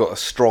 Yep. They've got a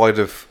stride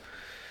of,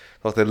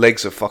 like, their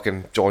legs are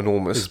fucking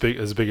ginormous.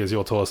 As big as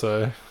your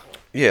torso.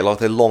 Yeah, like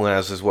they're long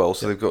as well.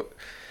 So they've got.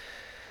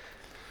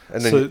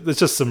 And then, so there's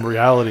just some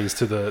realities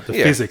to the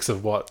physics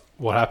of what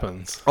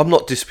happens. I'm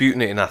not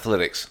disputing it in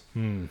athletics.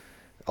 I'm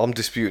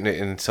disputing it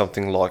in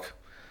something like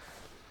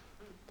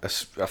a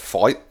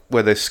fight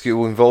where there's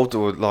skill involved,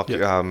 or like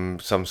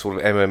some sort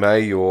of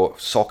MMA or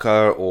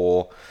soccer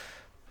or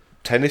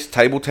tennis,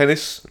 table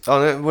tennis. I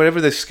don't know, wherever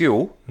there's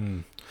skill.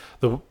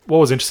 What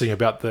was interesting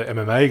about the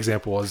MMA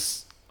example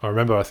was,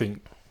 I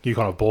think you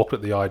kind of balked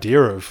at the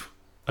idea of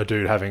a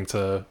dude having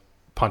to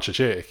punch a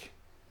chick,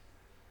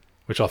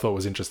 which I thought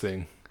was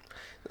interesting.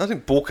 I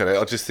didn't balk at it.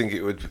 I just think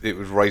it would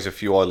raise a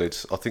few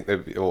eyelids. I think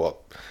there'd be,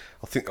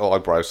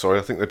 eyebrows. Sorry,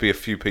 I think there'd be a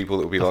few people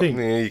that would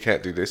be you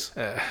can't do this.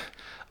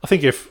 I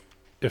think if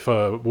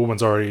a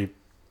woman's already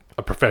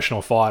a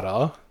professional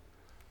fighter,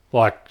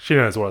 like, she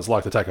knows what it's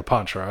like to take a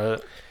punch, right?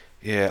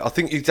 Yeah, I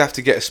think you'd have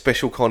to get a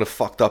special kind of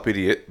fucked up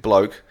idiot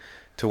bloke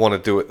to want to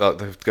do it. Like,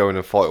 to go in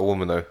and fight a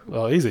woman, though.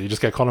 Well, easy. You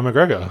just get Conor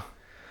McGregor.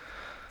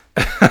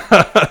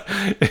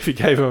 If you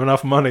gave him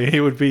enough money, he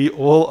would be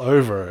all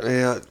over it.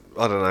 Yeah,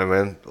 I don't know,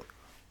 man.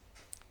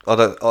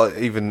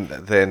 Even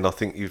then, I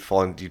think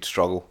you'd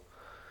struggle.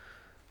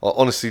 I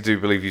honestly do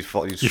believe you'd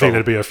struggle. You think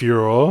there'd be a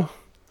furor?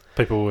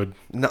 People would.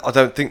 No, I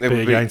don't think they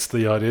would be against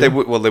the idea. They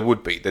would. Well, there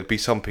would be. There'd be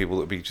some people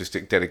that would be just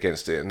dead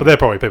against it. But they're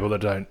probably people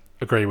that don't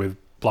agree with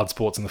blood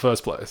sports in the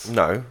first place.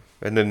 No,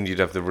 and then you'd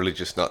have the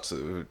religious nuts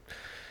that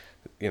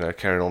would,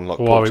 carrying on like.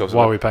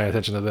 Why are we paying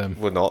attention to them?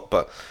 We're not,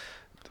 but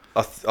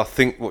I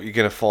think what you're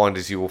going to find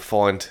is you will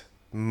find.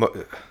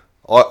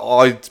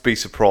 I'd be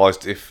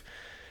surprised if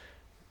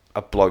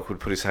a bloke would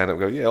put his hand up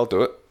and go, "Yeah, I'll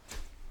do it.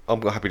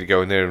 I'm happy to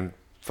go in there and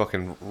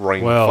fucking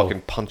rain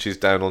fucking punches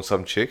down on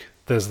some chick."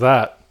 There's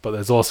that, but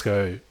there's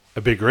also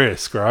a big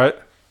risk, right?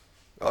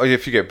 Oh yeah,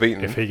 if you get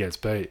beaten. If he gets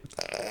beat.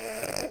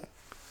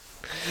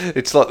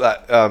 It's like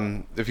that.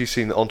 Have you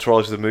seen the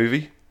Entourage the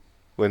movie?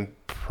 When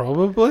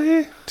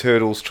probably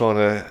Turtle's trying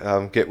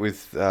to get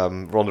with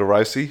Ronda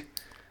Rousey.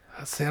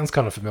 That sounds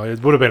kind of familiar.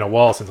 It would have been a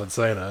while since I'd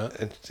seen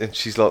it. And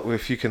she's like, well,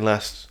 if you can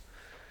last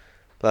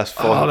 5.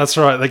 Oh, that's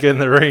right. They get in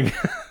the ring.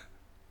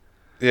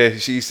 Yeah,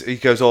 he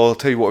goes, oh, I'll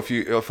tell you what,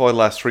 if I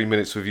last 3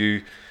 minutes with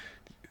you,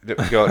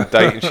 go on a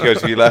date, and she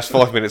goes, if you last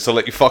 5 minutes, I'll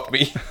let you fuck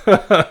me.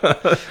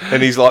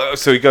 And he's like,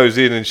 so he goes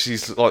in, and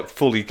she's like,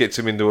 fully gets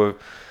him into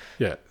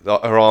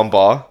her arm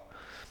bar.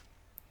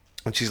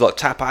 And she's like,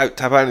 tap out.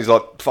 And he's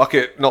like, fuck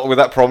it, not with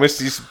that promise.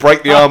 You just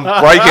break the arm,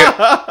 break it.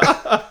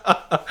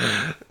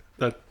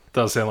 That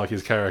does sound like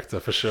his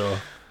character for sure.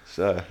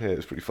 So, yeah,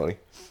 it's pretty funny.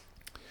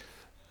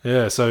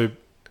 Yeah, so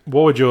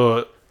what would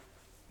your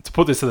to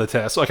put this to the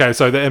test? Okay,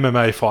 so the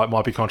MMA fight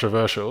might be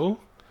controversial.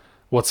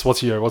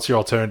 What's your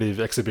alternative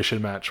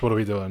exhibition match? What are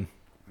we doing?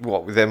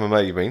 What, with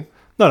MMA, you mean?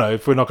 No.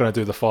 If we're not going to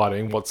do the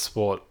fighting, what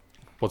sport?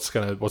 What's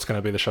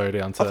gonna be the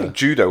showdown I think to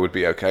judo would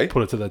be okay.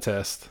 put it to the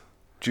test?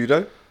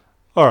 Judo?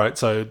 All right,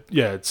 so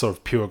yeah, it's sort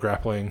of pure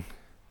grappling.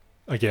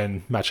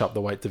 Again, match up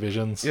the weight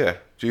divisions. Yeah,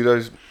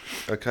 judo's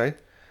okay.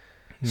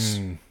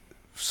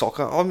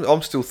 Soccer?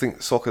 I'm still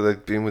think soccer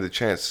they've been with a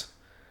chance.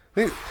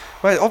 Mate,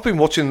 I've been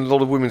watching a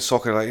lot of women's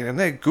soccer lately, and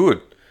they're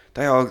good.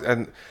 They are,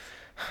 and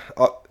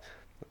I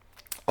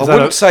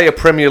wouldn't say a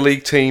Premier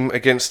League team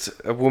against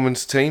a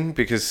women's team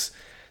because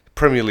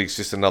Premier League's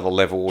just another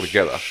level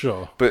altogether.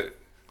 Sure, but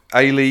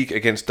A League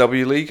against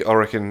W League, I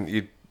reckon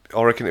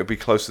it'll be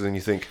closer than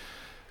you think.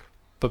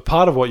 but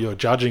part of what you're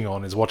judging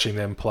on is watching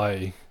them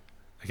play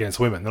against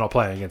women. They're not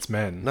playing against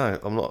men. No,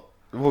 I'm not.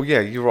 Well, yeah,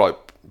 you're right,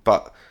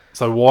 but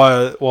So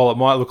while it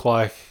might look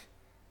like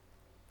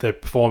they're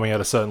performing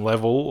at a certain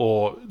level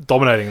or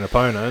dominating an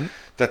opponent,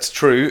 that's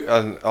true,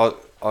 and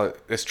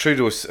it's true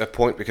to a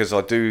point because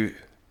I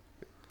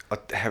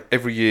have,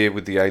 every year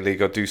with the A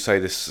League, I do say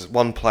this: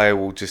 one player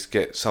will just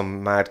get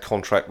some mad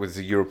contract with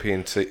the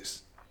European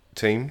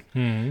team,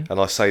 and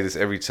I say this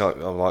every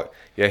time. I'm like,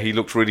 yeah, he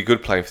looks really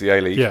good playing for the A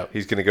League. Yeah.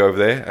 He's going to go over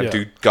there and Yeah.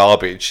 do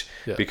garbage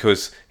Yeah.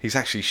 because he's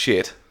actually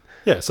shit.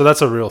 yeah, so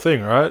that's a real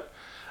thing, right?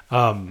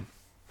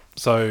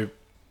 So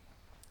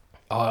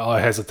I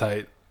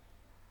hesitate.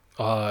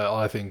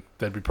 I think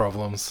there'd be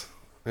problems.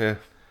 Yeah,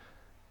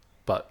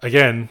 But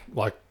again,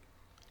 like,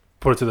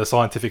 put it to the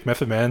scientific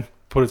method, man.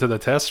 Put it to the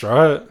test,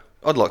 right?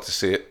 I'd like to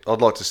see it.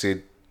 I'd like to see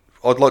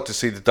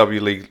the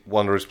W League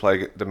Wanderers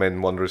play the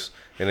men Wanderers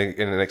in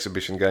an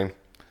exhibition game.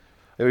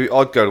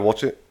 I'd go to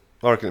watch it.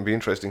 I reckon it'd be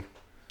interesting.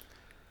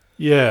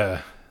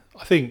 Yeah,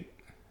 I think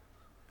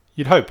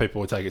you'd hope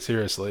people would take it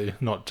seriously,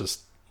 not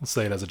just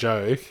see it as a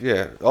joke.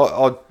 Yeah,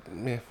 well,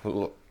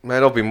 look,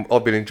 man, I've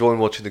been enjoying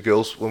watching the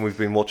girls when we've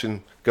been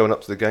going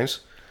up to the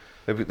games.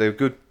 They're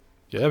good.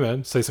 Yeah,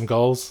 man. See some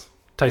goals,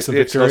 taste some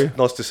Yeah, it's victory.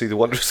 nice to see the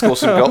Wanderers score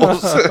some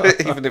goals,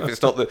 even if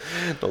it's not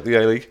the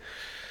A League.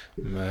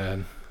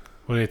 Man,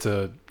 we need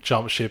to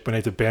jump ship. We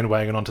need to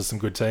bandwagon onto some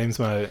good teams,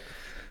 mate.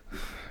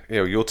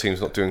 Yeah, well, your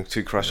team's not doing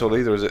too crash on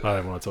either, is it? I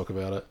don't want to talk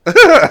about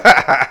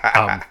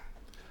it.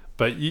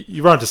 But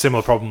you run into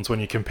similar problems when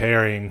you're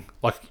comparing,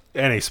 like,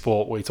 any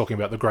sport where you're talking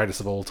about the greatest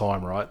of all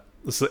time, right?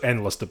 This is an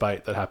endless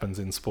debate that happens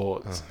in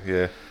sports.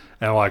 Yeah,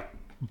 And, like,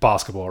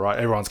 basketball, right?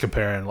 Everyone's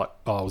comparing, like,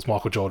 oh, was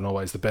Michael Jordan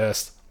always the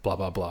best? Blah,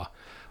 blah, blah.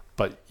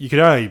 But you can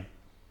only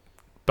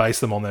base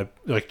them on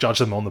judge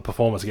them on the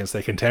performance against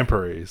their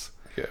contemporaries.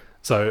 yeah.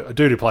 So a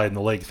dude who played in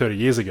the league 30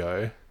 years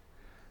ago,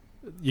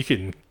 you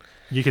can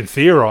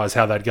theorise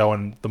how they'd go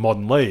in the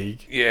modern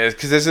league. Yeah,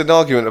 because there's an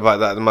argument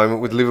about that at the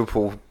moment with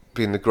Liverpool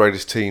being the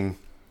greatest team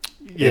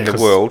in the 'cause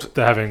world.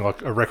 They're having,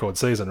 like, a record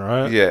season,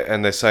 right? Yeah,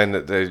 and they're saying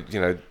that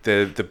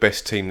they're the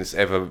best team that's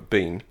ever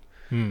been.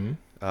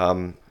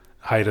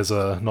 Haters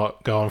are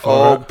not going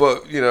for it.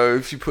 But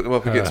if you put them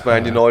up against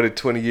Man United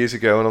 20 years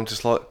ago, and I'm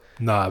just like,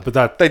 No, but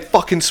that... they'd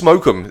fucking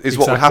smoke them. Is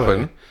what would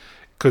happen.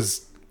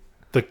 Because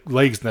the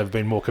league's never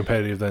been more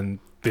competitive than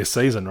this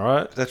season,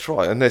 right? That's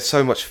right, and they're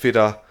so much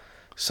fitter,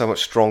 so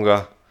much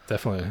stronger,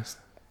 Definitely.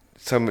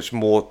 so much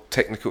more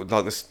technical.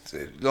 Like this,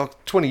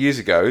 like 20 years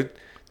ago,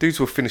 dudes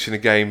were finishing a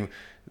game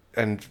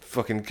and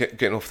fucking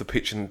getting off the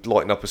pitch and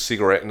lighting up a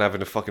cigarette and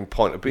having a fucking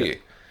pint of beer.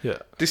 Yeah.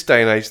 This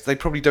day and age, they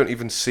probably don't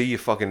even see a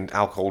fucking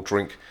alcohol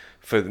drink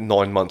for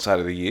 9 months out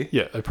of the year.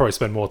 Yeah, they probably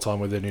spend more time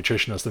with their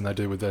nutritionist than they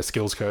do with their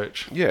skills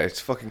coach. Yeah,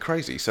 it's fucking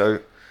crazy. So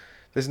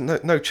there's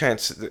no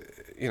chance that,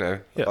 Yeah.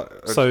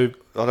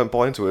 I don't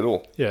buy into it at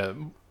all. Yeah,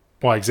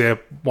 my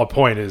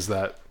point is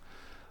that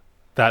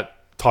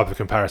type of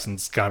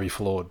comparison's going to be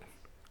flawed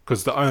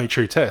because the only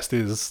true test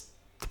is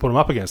to put them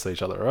up against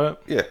each other, right?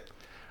 Yeah.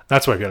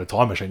 That's where if you had a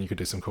time machine, you could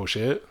do some cool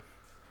shit.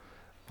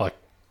 Like,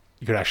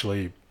 you could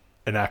actually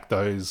enact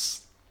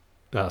those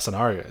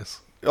scenarios.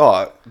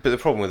 Oh, but the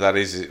problem with that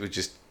is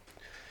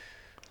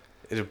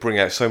it'd bring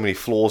out so many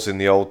flaws in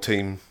the old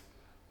team,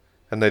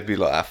 and they'd be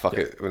like, fuck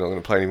it, we're not going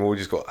to play anymore. We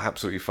just got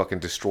absolutely fucking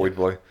destroyed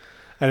by.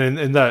 And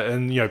in that,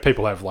 and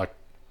people have, like,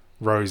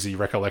 rosy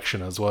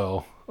recollection as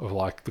well of,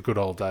 like, the good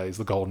old days,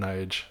 the golden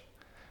age.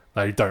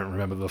 They don't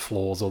remember the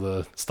flaws or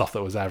the stuff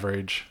that was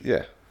average.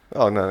 Yeah.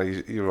 Oh no,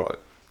 you're right.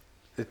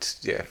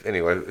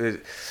 Anyway,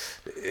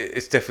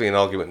 it's definitely an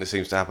argument that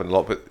seems to happen a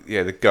lot. But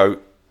yeah, the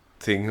GOAT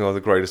thing, or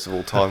the greatest of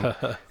all time,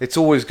 it's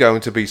always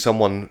going to be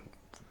someone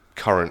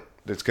current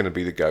that's going to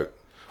be the GOAT.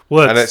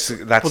 Well, and that's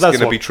going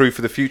to be true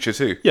for the future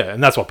too. Yeah,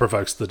 and that's what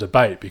provokes the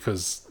debate,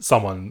 because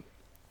someone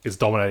is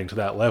dominating to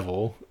that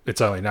level.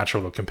 It's only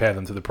natural to compare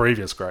them to the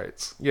previous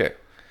greats. Yeah,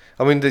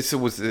 I mean, there's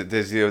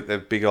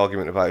the big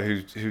argument about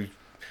who'd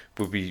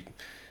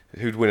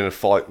win in a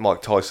fight,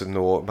 Mike Tyson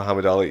or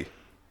Muhammad Ali.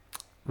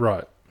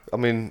 Right. I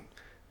mean,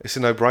 it's a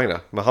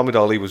no-brainer. Muhammad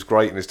Ali was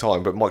great in his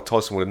time, but Mike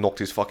Tyson would have knocked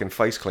his fucking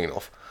face clean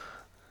off.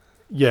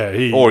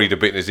 Yeah, or he'd have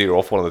bitten his ear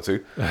off, one of the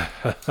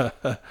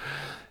two.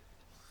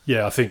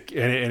 Yeah, I think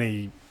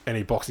any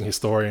any boxing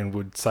historian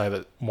would say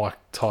that Mike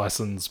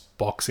Tyson's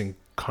boxing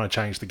kind of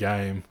changed the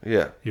game.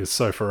 Yeah. He was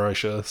so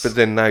ferocious. But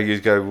then now you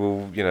go,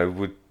 well,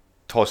 would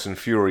Tyson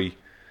Fury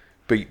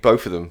beat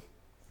both of them?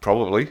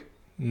 Probably.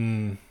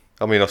 Mm.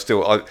 I mean,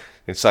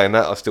 in saying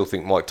that, I still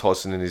think Mike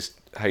Tyson in his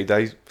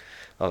heyday,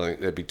 I don't think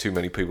there'd be too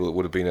many people that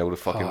would have been able to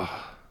fucking...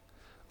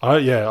 I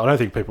don't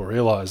think people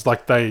realise.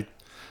 Like, they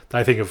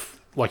think of,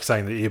 like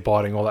saying the ear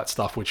biting, all that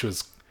stuff, which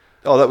was...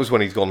 Oh, that was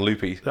when he'd gone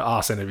loopy. The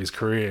arse end of his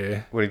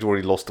career. When he'd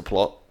already lost the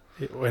plot.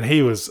 When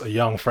he was a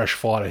young, fresh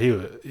fighter,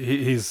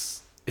 he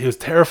was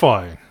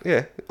terrifying.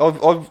 Yeah.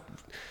 I've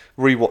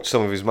rewatched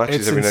some of his matches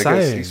It's every now and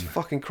again. insane. He's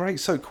fucking great,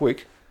 so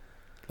quick.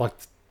 Like,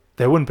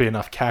 there wouldn't be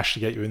enough cash to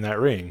get you in that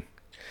ring.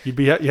 You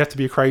have to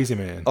be a crazy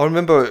man. I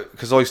remember,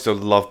 because I used to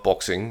love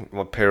boxing.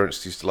 My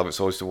parents used to love it,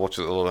 so I used to watch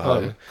it a lot at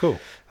home. Yeah. Cool.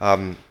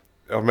 I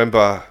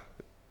remember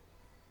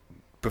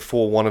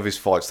before one of his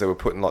fights, they were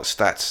putting like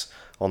stats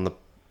on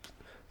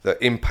the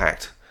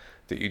impact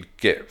that you'd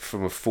get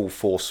from a full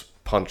force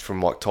punch from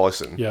Mike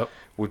Tyson. Yep.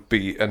 Would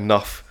be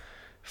enough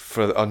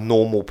for a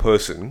normal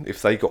person.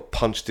 If they got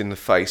punched in the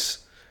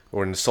face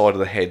or in the side of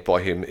the head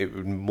by him, it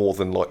would more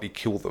than likely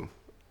kill them.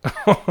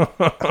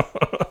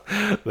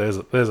 There's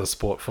a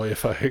sport for you,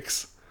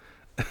 folks.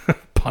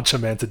 Punch a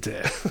man to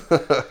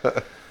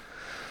death.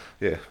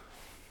 Yeah.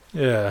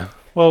 Yeah.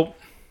 Well,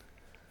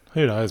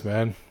 who knows,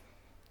 man?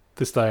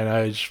 This day and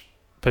age,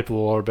 people are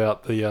all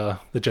about the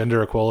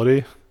gender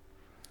equality.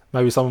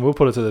 Maybe someone will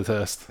put it to the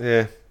test.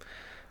 Yeah.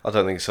 I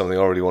don't think it's something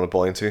I really want to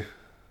buy into.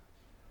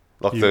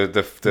 Like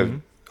Mm-hmm.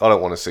 I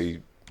don't want to see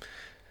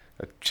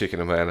a chick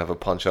and a man have a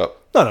punch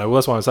up. No, well,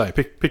 that's what I'm saying.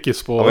 Pick your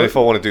sport. I mean, if I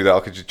want to do that, I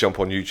could just jump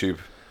on YouTube.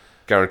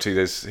 Guarantee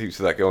there's heaps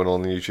of that going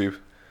on YouTube.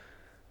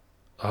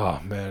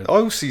 Oh man. I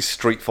always see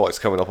street fights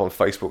coming up on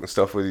Facebook and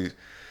stuff with you.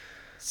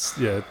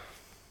 Yeah.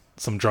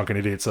 Some drunken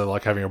idiots are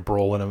like having a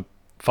brawl in a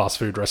fast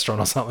food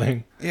restaurant or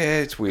something. Yeah,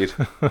 it's weird.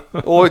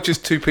 Or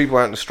just two people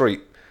out in the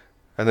street,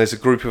 and there's a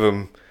group of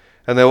them,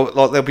 and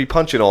they'll be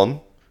punching on,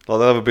 like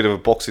they'll have a bit of a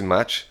boxing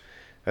match,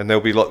 and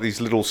there'll be like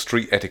these little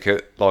street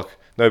etiquette, like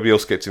nobody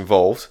else gets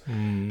involved,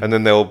 and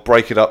then they'll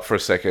break it up for a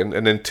second,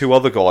 and then two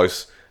other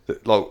guys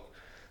that like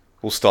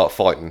will start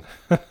fighting.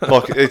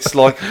 Like it's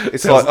like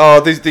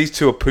these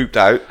two are pooped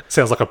out.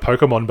 Sounds like a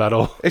Pokemon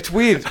battle. It's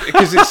weird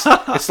because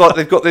it's like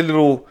they've got their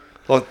little,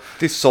 like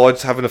this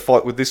side's having a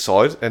fight with this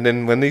side, and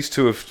then when these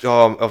two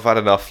I've had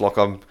enough, like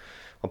I'm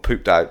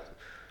pooped out.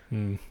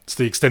 It's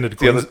the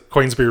extended other-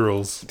 Queensbury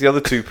rules. The other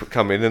two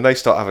come in and they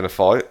start having a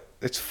fight.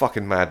 It's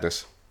fucking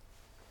madness.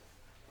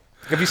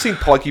 Have you seen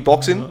pikey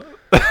boxing?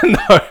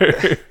 No.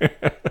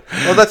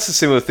 Well, that's a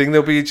similar thing.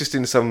 They'll be just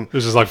in some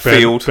This is like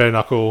field. bare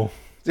knuckle.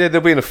 Yeah,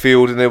 they'll be in a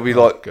field and they'll be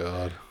like,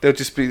 God. there'll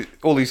just be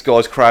all these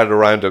guys crowded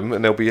around them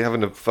and they'll be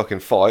having a fucking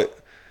fight.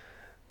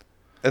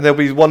 And there'll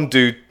be one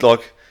dude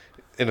like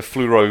in a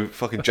fluoro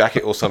fucking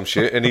jacket or some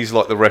shit, and he's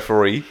like the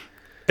referee.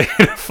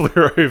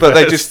 Fluoro But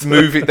they vest. just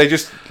move it. They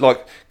just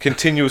like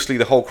continuously.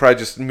 The whole crowd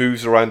just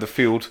moves around the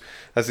field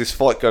as this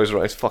fight goes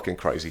around. It's fucking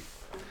crazy.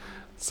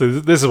 So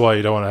this is why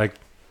you don't want to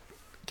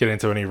get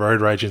into any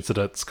road rage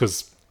incidents,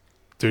 because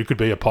dude could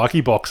be a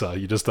pikey boxer.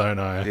 You just don't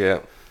know. Yeah.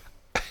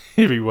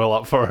 He'd be well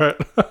up for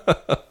it.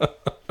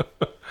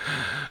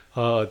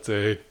 Oh,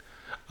 dude.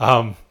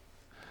 I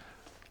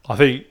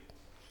think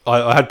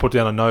I had put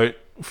down a note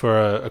for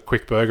a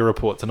quick burger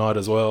report tonight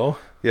as well.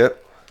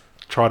 Yep.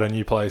 Tried a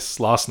new place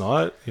last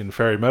night in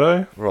Ferry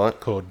Meadow Right.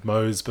 called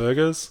Moe's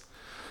Burgers.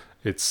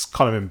 It's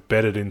kind of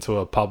embedded into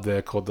a pub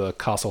there called the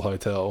Castle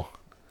Hotel.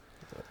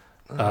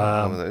 One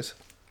of those.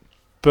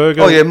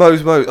 Burger. Oh yeah,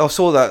 Moe's. I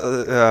saw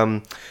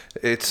that.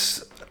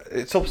 It's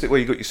opposite where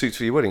you got your suits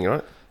for your wedding,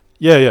 right?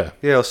 Yeah.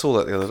 Yeah, I saw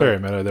that the other Ferry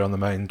day. Meadow, they're on the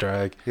main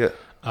drag. Yeah.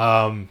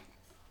 I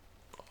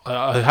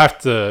have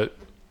to...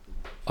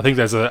 I think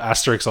there's an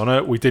asterisk on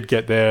it. We did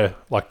get there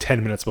like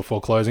 10 minutes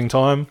before closing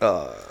time.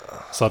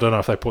 So I don't know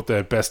if they put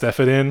their best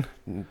effort in.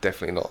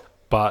 Definitely not.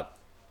 But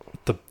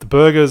the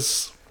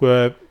burgers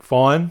were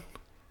fine.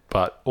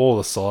 But all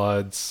the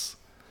sides,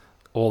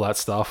 all that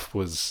stuff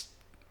was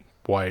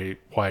way,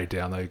 way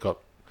down. They got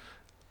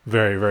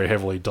very, very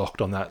heavily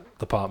docked on that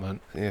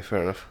department. Yeah,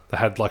 fair enough. They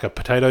had like a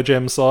potato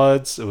gem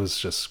sides. It was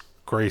just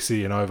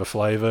greasy and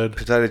over-flavoured.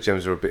 Potato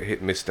gems are a bit hit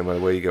and miss no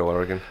matter where you go, I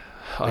reckon.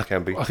 They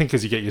can be. I think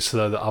because you get used to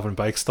the oven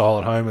bake style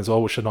at home as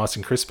well, which are nice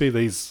and crispy.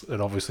 These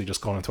had obviously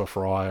just gone into a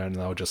fryer and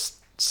they were just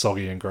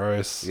soggy and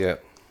gross. Yeah.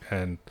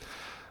 And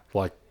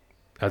like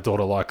our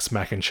daughter likes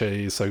mac and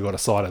cheese, so we got a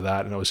side of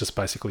that, and it was just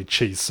basically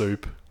cheese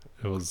soup.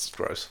 It was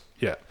Gross.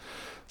 yeah.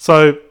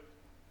 So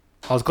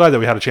I was glad that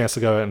we had a chance to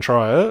go out and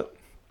try it,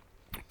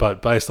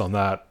 but based on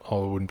that, I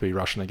wouldn't be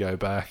rushing to go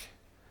back.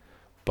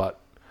 But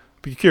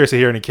be curious to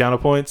hear any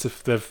counterpoints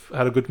if they've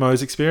had a good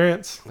Moe's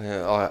experience.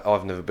 Yeah,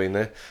 I've never been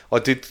there. I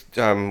did.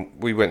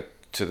 We went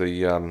to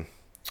the.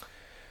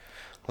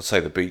 I'd say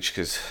the beach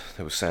because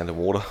there was sand and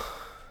water.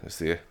 It's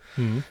the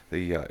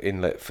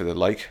inlet for the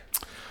lake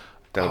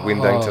down at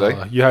Windang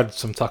today. You had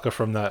some tucker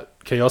from that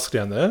kiosk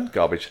down there.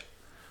 Garbage.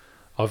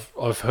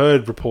 I've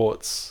heard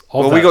reports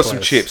of Well, that we got some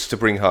place. chips to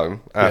bring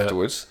home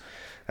afterwards,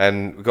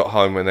 And we got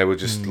home and they were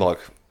just like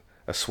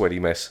a sweaty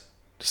mess.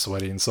 Just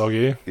sweaty and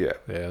soggy. Yeah.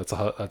 Yeah,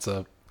 that's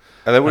a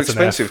And they were That's an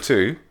expensive F.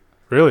 too.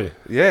 really.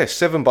 Yeah,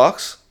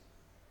 $7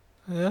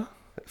 Yeah.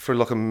 for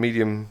like a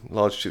medium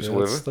large chips or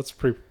whatever. That's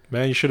pretty.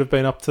 Man, you should have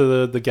been up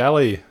to the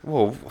galley,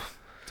 Well,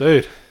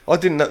 dude. I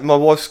didn't know. My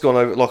wife's gone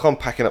over. Like, I'm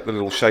packing up the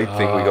little shade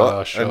thing we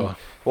got. Sure. And my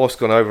wife's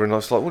gone over and I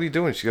was like, what are you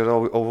doing? She goes,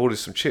 oh, I've ordered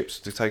some chips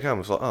to take home. I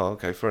was like, oh,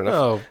 okay, fair enough.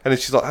 Oh. And then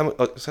she's like, I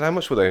said, how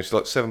much were they? And she's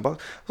like, $7. I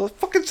was like,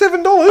 fucking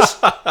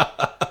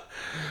 $7?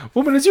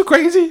 Woman, is you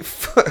crazy?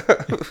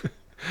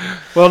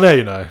 Well, now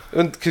you know.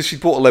 And because she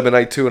bought a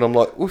lemonade too, and I'm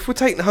like, well, if we're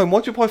taking it home,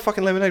 why'd you buy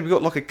fucking lemonade? We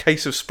got like a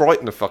case of Sprite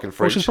in the fucking Well,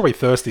 fridge. she's probably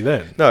thirsty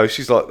then. No,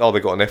 she's like, oh, they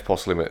got an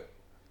FPOS limit.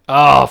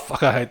 Oh,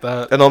 fuck, I hate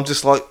that. And I'm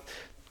just like,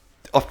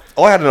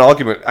 I had an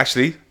argument,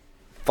 actually,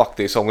 fuck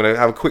this, I'm going to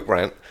have a quick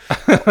rant.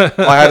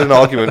 I had an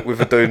argument with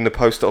a dude in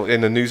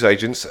the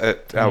newsagents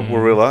at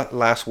Warilla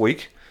last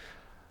week.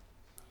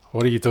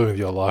 What are you doing with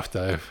your life,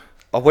 Dave?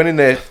 I went in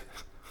there,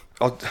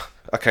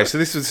 okay, so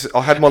this was, I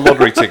had my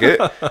lottery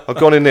ticket, I'd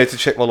gone in there to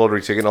check my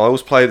lottery ticket, and I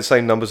always play the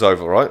same numbers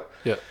over, right?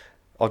 Yeah.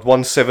 I'd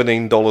won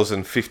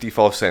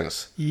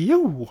 $17.55,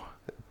 You.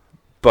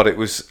 but it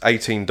was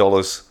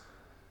 $18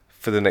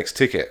 for the next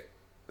ticket.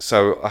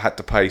 So I had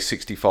to pay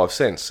 65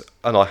 cents,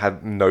 and I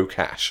had no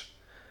cash.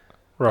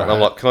 Right. And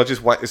I'm like, can I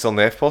just whack this on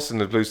the FPOS? And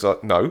the Blue's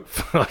like, no.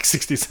 like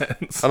 60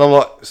 cents. And I'm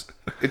like,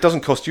 it doesn't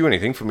cost you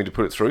anything for me to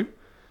put it through.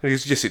 And he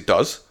goes, yes, it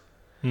does.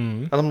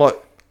 And I'm like,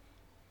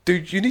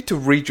 dude, you need to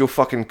read your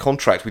fucking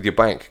contract with your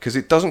bank, because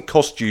it doesn't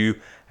cost you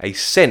a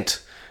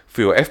cent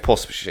for your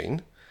FPOS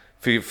machine,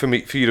 for you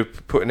to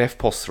put an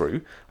FPOS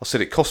through. I said,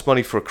 it costs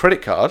money for a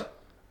credit card,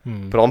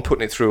 but I'm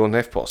putting it through on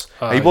FPOS.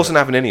 And he wasn't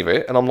having any of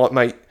it. And I'm like,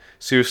 mate,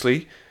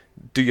 seriously,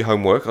 do your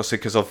homework. I said,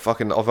 because I've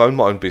owned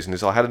my own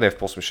business. I had an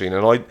FPOS machine,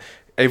 and I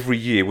every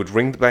year would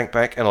ring the bank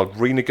back, and I'd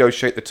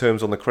renegotiate the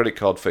terms on the credit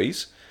card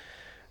fees.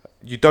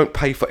 You don't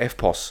pay for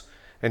FPOS.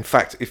 In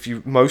fact,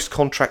 most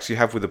contracts you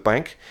have with a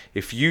bank,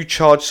 if you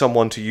charge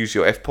someone to use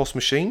your FPOS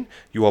machine,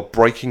 you are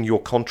breaking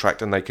your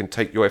contract, and they can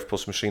take your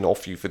FPOS machine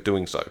off you for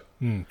doing so.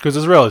 Because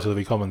it's a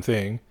relatively common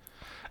thing.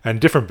 And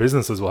different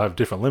businesses will have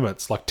different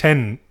limits. Like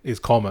 10 is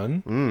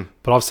common,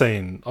 but I've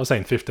seen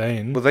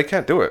 15. Well, they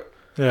can't do it.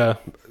 Yeah.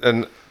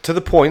 And to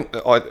the point,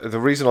 the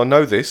reason I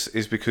know this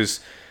is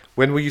because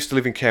when we used to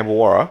live in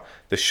Camberwara,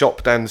 the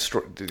shop down the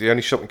street, the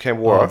only shop in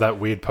Camberwara, that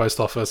weird post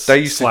office. they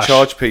used to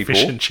charge people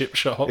fish and chip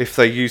shop. if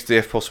they used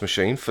the FPOS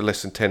machine for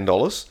less than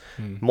 $10.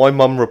 My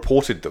mum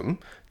reported them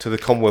to the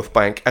Commonwealth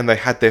Bank, and they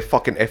had their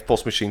fucking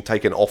FPOS machine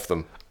taken off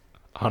them.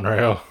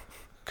 Unreal.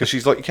 Because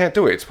she's like, you can't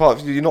do it. It's part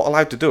of, you're not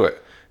allowed to do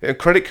it. And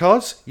credit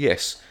cards,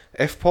 yes.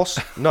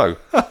 FPOS, no.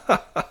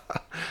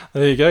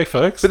 There you go,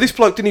 folks. But this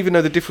bloke didn't even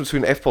know the difference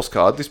between an FPOS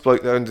card. This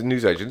bloke that owned the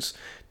newsagents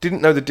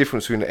didn't know the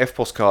difference between an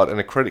FPOS card and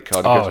a credit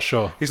card. He goes,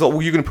 Sure. He's like,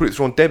 well, you're going to put it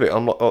through on debit.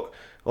 I'm like,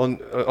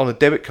 on a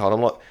debit card.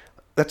 I'm like,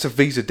 that's a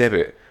Visa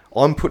debit.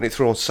 I'm putting it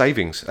through on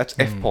savings. That's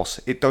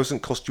FPOS. It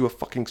doesn't cost you a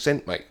fucking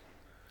cent, mate.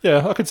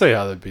 Yeah, I could see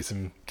how there'd be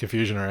some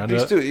confusion around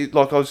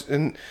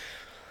it.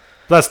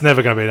 That's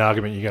never going to be an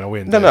argument you're going to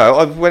win. No,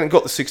 I went and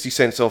got the 60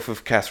 cents off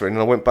of Catherine,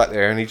 and I went back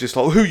there, and he just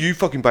like, who you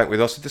fucking bank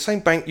with? I said, the same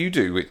bank you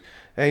do with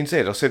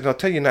ANZ. I said, and I'll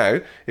tell you now,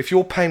 if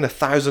you're paying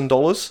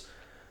 $1,000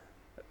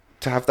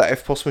 to have that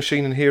FPOS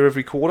machine in here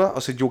every quarter, I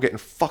said, you're getting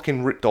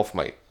fucking ripped off,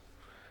 mate.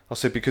 I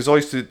said, because I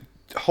used to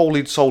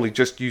wholly solely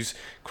just use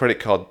credit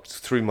cards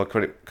through my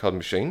credit card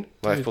machine,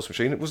 my FPOS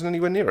machine. It wasn't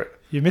anywhere near it.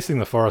 You're missing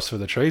the forest for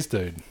the trees,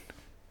 dude.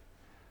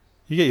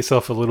 You get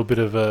yourself a little bit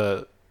of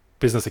a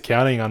business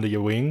accounting under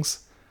your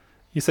wings.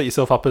 You set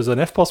yourself up as an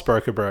FPOS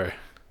broker, bro.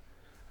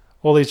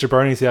 All these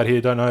jabronis out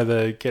here don't know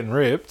they're getting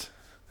ripped.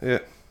 Yeah.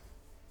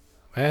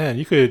 Man,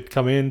 you could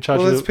come in, charge.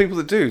 Well, there's people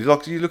that do.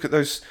 Like, you look at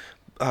those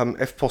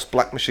FPOS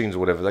black machines or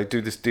whatever. They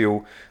do this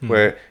deal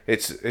where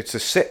it's a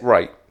set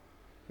rate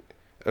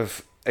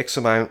of X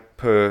amount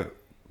per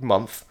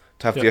month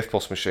to have the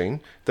FPOS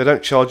machine. They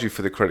don't charge you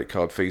for the credit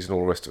card fees and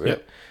all the rest of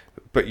it.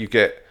 But you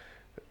get...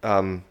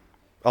 no,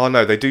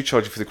 they do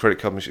charge you for the credit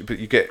card machine, but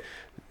you get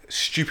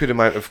stupid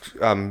amount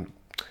of...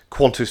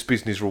 Qantas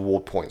business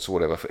reward points or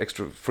whatever for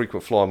extra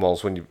frequent flyer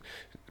miles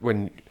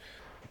when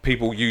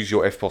people use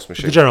your FPOS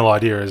machine. The general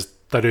idea is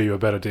they do you a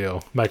better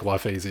deal, make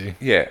life easy.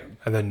 Yeah.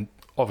 And then,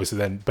 obviously,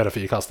 better for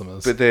your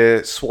customers. But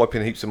they're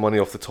swiping heaps of money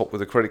off the top with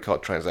the credit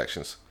card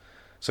transactions.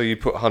 So you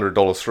put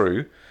 $100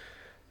 through,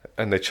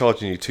 and they're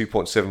charging you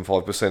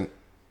 2.75%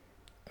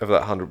 of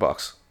that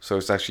 $100. So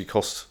it's actually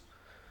cost...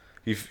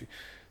 You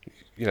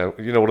know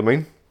what I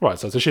mean? Right,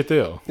 so it's a shit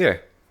deal. Yeah.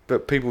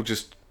 But people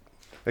just...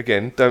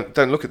 Again,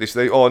 don't look at this.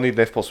 I need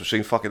an FPOS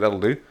machine. Fuck it, that'll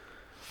do.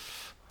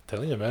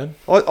 Telling you, man.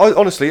 I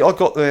honestly, I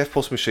got the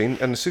FPOS machine,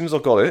 and as soon as I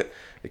got it,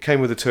 it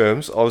came with the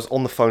terms. I was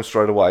on the phone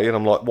straight away, and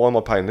I'm like, why am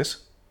I paying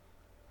this?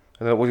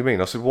 And they're like, what do you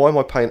mean? I said, why am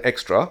I paying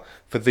extra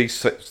for these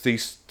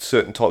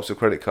certain types of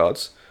credit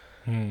cards?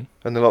 And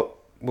they're like,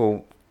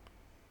 well,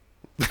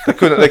 they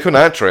couldn't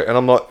answer it. And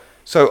I'm like,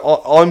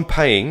 so I'm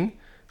paying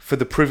for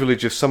the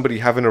privilege of somebody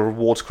having a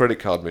rewards credit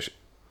card machine,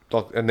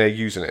 and they're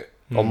using it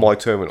on my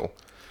terminal.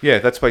 Yeah,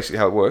 that's basically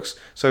how it works.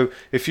 So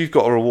if you've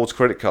got a rewards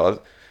credit card,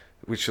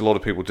 which a lot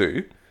of people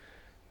do,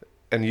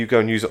 and you go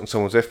and use it on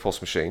someone's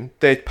FPOS machine,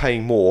 they're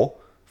paying more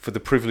for the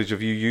privilege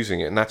of you using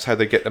it, and that's how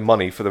they get the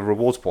money for the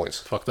rewards points.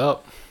 Fucked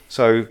up.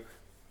 So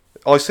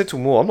I said to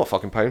them, well, I'm not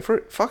fucking paying for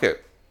it. Fuck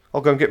it.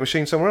 I'll go and get a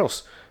machine somewhere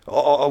else.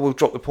 I will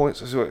drop the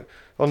points.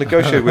 I'll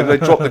negotiate with them.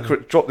 They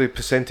drop the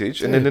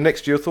percentage, and then the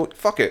next year I thought,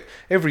 fuck it.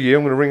 Every year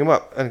I'm going to ring them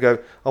up and go,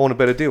 I want a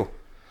better deal.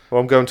 Or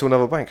I'm going to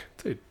another bank.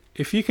 Dude,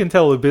 if you can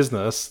tell a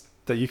business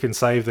that you can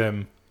save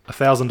them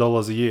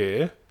 $1,000 a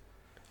year,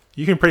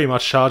 you can pretty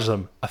much charge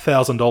them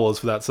 $1,000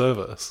 for that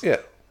service. Yeah.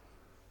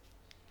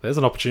 There's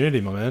an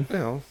opportunity, my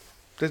man.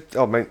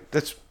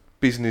 That's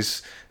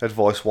business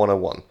advice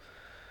 101.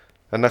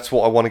 And that's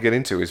what I want to get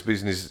into, is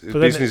business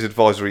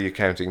advisory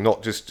accounting,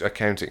 not just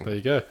accounting. There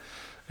you go.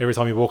 Every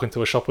time you walk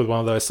into a shop with one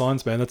of those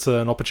signs, man, it's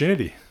an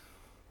opportunity.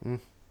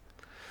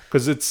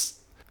 Because it's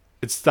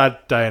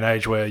that day and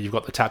age where you've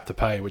got the tap to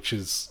pay, which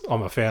is,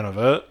 I'm a fan of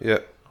it. Yeah.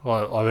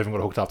 I've even got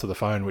it hooked up to the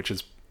phone, which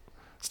is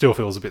still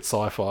feels a bit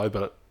sci-fi,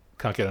 but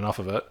can't get enough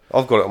of it.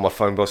 I've got it on my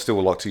phone, but I still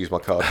would like to use my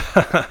card.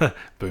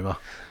 Boomer.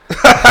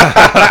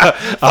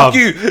 Fuck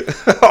you!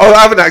 I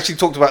haven't actually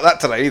talked about that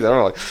today either,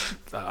 have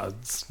I?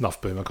 It's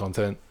enough boomer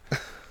content.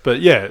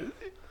 But yeah,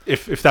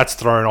 if that's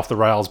thrown off the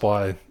rails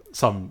by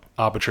some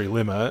arbitrary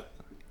limit,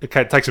 it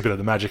takes a bit of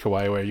the magic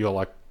away, where you're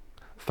like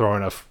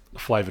throwing a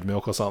flavoured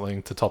milk or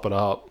something to top it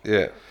up.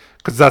 Yeah.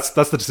 Because that's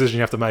the decision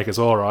you have to make as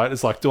well, right?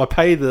 It's like, do I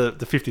pay the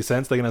 50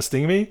 cents they're going to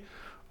sting me?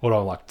 Or do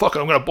I like, fuck it,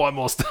 I'm going to buy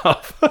more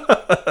stuff?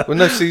 Well,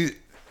 no, see,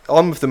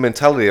 I'm with the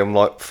mentality, I'm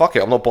like, fuck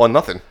it, I'm not buying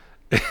nothing.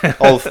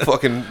 I'll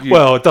fucking...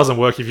 Well, it doesn't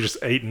work if you're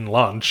just eating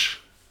lunch.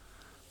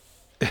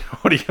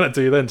 What are you going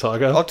to do then,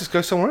 Tiger? I'll just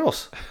go somewhere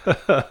else.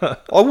 I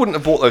wouldn't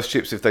have bought those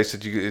chips if they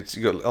said you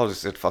got... I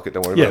just said, fuck it,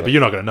 don't worry about it. Yeah, but you're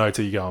not going to know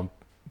till you go and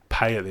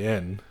pay at the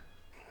end.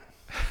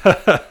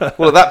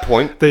 Well, at that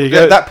point... There you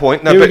go. At that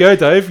point... Here we go,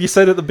 Dave. You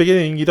said at the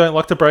beginning you don't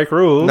like to break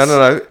rules.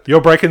 No.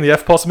 You're breaking the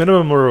FPOS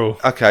minimum rule.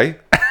 Okay.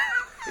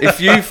 If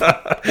you've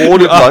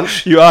ordered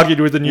lunch... You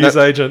argued with the news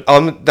agent.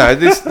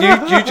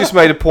 You just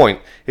made a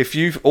point. If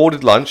you've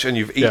ordered lunch and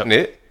you've eaten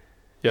it,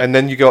 and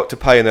then you go up to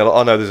pay and they're like,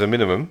 oh no, there's a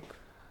minimum.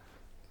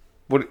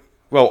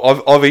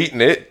 Well, I've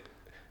eaten it.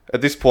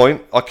 At this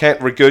point, I can't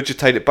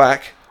regurgitate it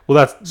back.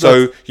 Well,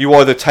 so you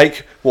either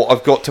take what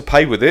I've got to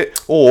pay with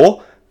it,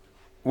 or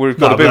we've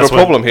got a bit of a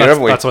problem here,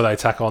 haven't we? That's where they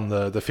tack on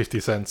the 50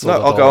 cents. No,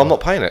 I'll go, I'm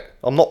not paying it.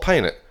 I'm not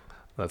paying it.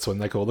 That's when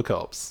they call the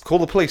cops. Call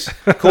the police.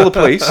 Call the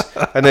police,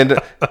 and then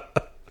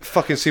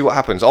fucking see what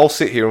happens. I'll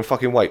sit here and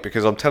fucking wait,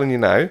 because I'm telling you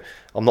now,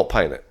 I'm not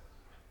paying it.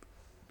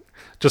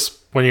 Just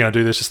when you're going to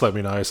do this, just let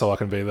me know so I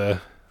can be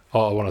there.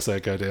 Oh, I want to see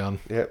it go down.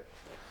 Yep.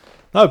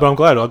 No, but I'm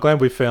glad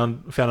we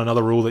found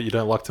another rule that you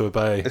don't like to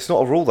obey. It's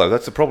not a rule though.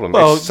 That's the problem.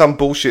 Well, it's some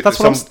bullshit that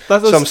some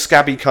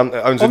scabby cunt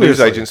that owns a news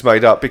agent's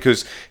made up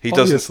because he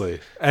doesn't.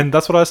 Obviously, and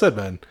that's what I said,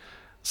 man.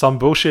 Some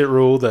bullshit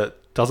rule that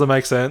doesn't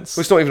make sense.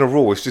 Well, it's not even a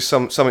rule. It's just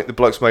something the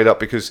bloke's made up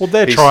because. Well,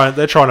 they're trying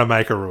to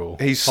make a rule.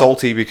 He's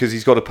salty because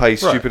he's got to pay a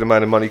stupid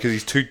amount of money because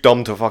he's too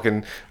dumb to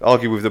fucking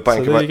argue with the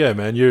bank. So there you go,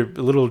 man. You're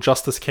a little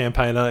justice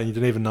campaigner and you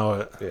didn't even know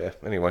it. Yeah.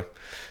 Anyway,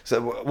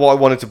 so what I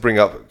wanted to bring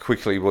up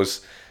quickly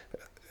was.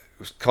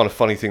 It was kind of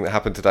funny thing that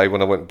happened today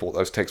when I went and bought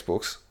those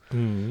textbooks.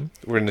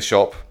 We're in the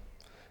shop,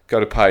 go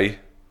to pay.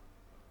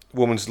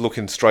 Woman's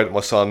looking straight at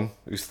my son,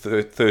 who's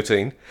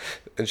 13,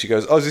 and she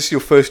goes, "Oh, is this your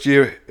first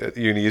year at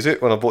uni, is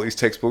it, when I bought these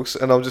textbooks?"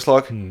 And I'm just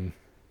like,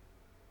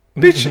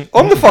 bitch,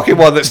 I'm the fucking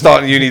one that's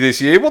starting uni this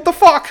year. What the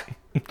fuck?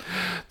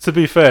 To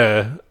be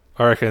fair,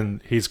 I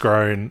reckon he's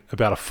grown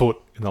about a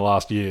foot in the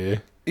last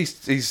year. He's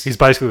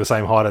basically the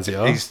same height as you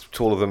are. He's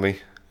taller than me.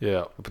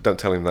 Yeah. But don't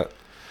tell him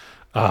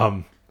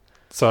that.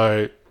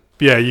 So...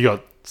 yeah, you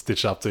got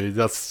stitched up, dude.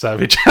 That's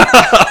savage.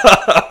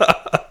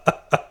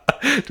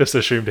 Just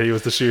assumed he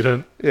was the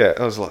student. Yeah,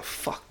 I was like,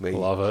 fuck me.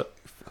 Love it.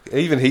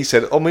 Even he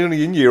said, I'm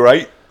only in year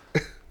 8.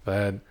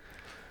 Man.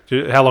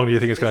 How long do you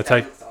think it's going to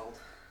take?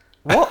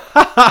 What?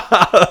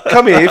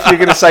 Come here if you're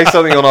going to say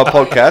something on our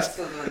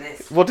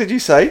podcast. What did you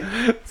say?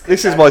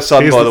 This is my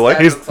son, by the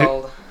way.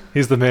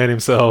 He's the man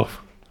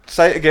himself.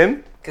 Say it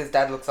again. Because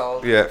Dad looks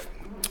old. Yeah.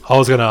 I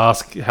was going to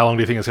ask, how long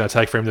do you think it's going to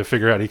take for him to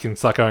figure out he can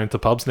start going to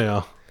pubs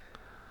now?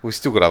 We've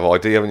still got to have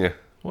ID, haven't you?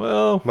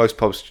 Well... most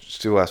pubs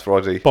still ask for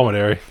ID.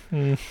 Bomaderry.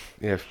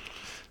 Yeah.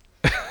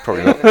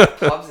 Probably not.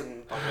 Pubs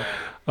in Bomaderry.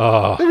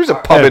 Oh, there is a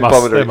pub in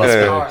Bomaderry.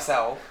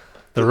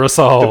 The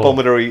Russell. The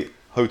Bomaderry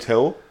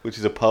Hotel, which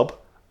is a pub.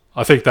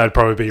 I think they'd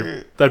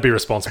be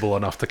responsible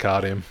enough to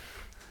card him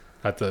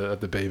at the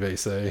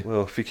BBC.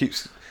 Well, if he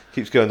keeps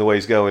going the way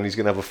he's going, he's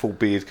going to have a full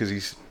beard because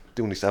he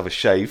still needs to have a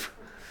shave.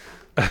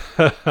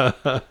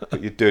 Got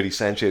your dirty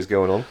Sanchez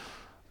going on.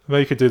 Maybe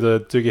you could do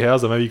the Doogie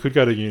Howser. Maybe you could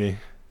go to uni.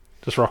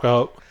 Just rock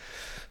up.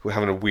 We're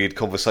having a weird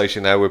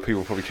conversation now where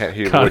people probably can't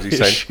hear the words he's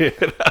saying.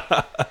 Shit.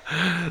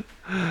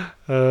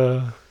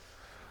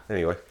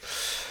 Anyway.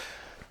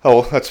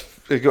 Oh,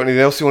 have you got anything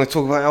else you want to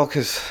talk about, Al?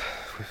 Because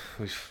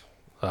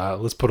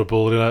let's put a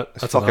bullet in it.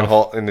 It's fucking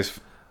hot in this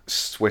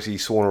sweaty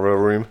sauna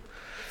room.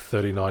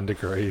 39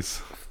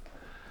 degrees.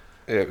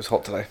 Yeah, it was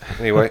hot today.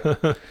 Anyway,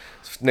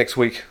 next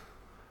week.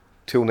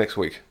 Till next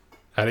week.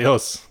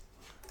 Adios.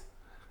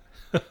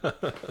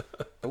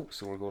 Oh,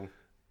 still recording.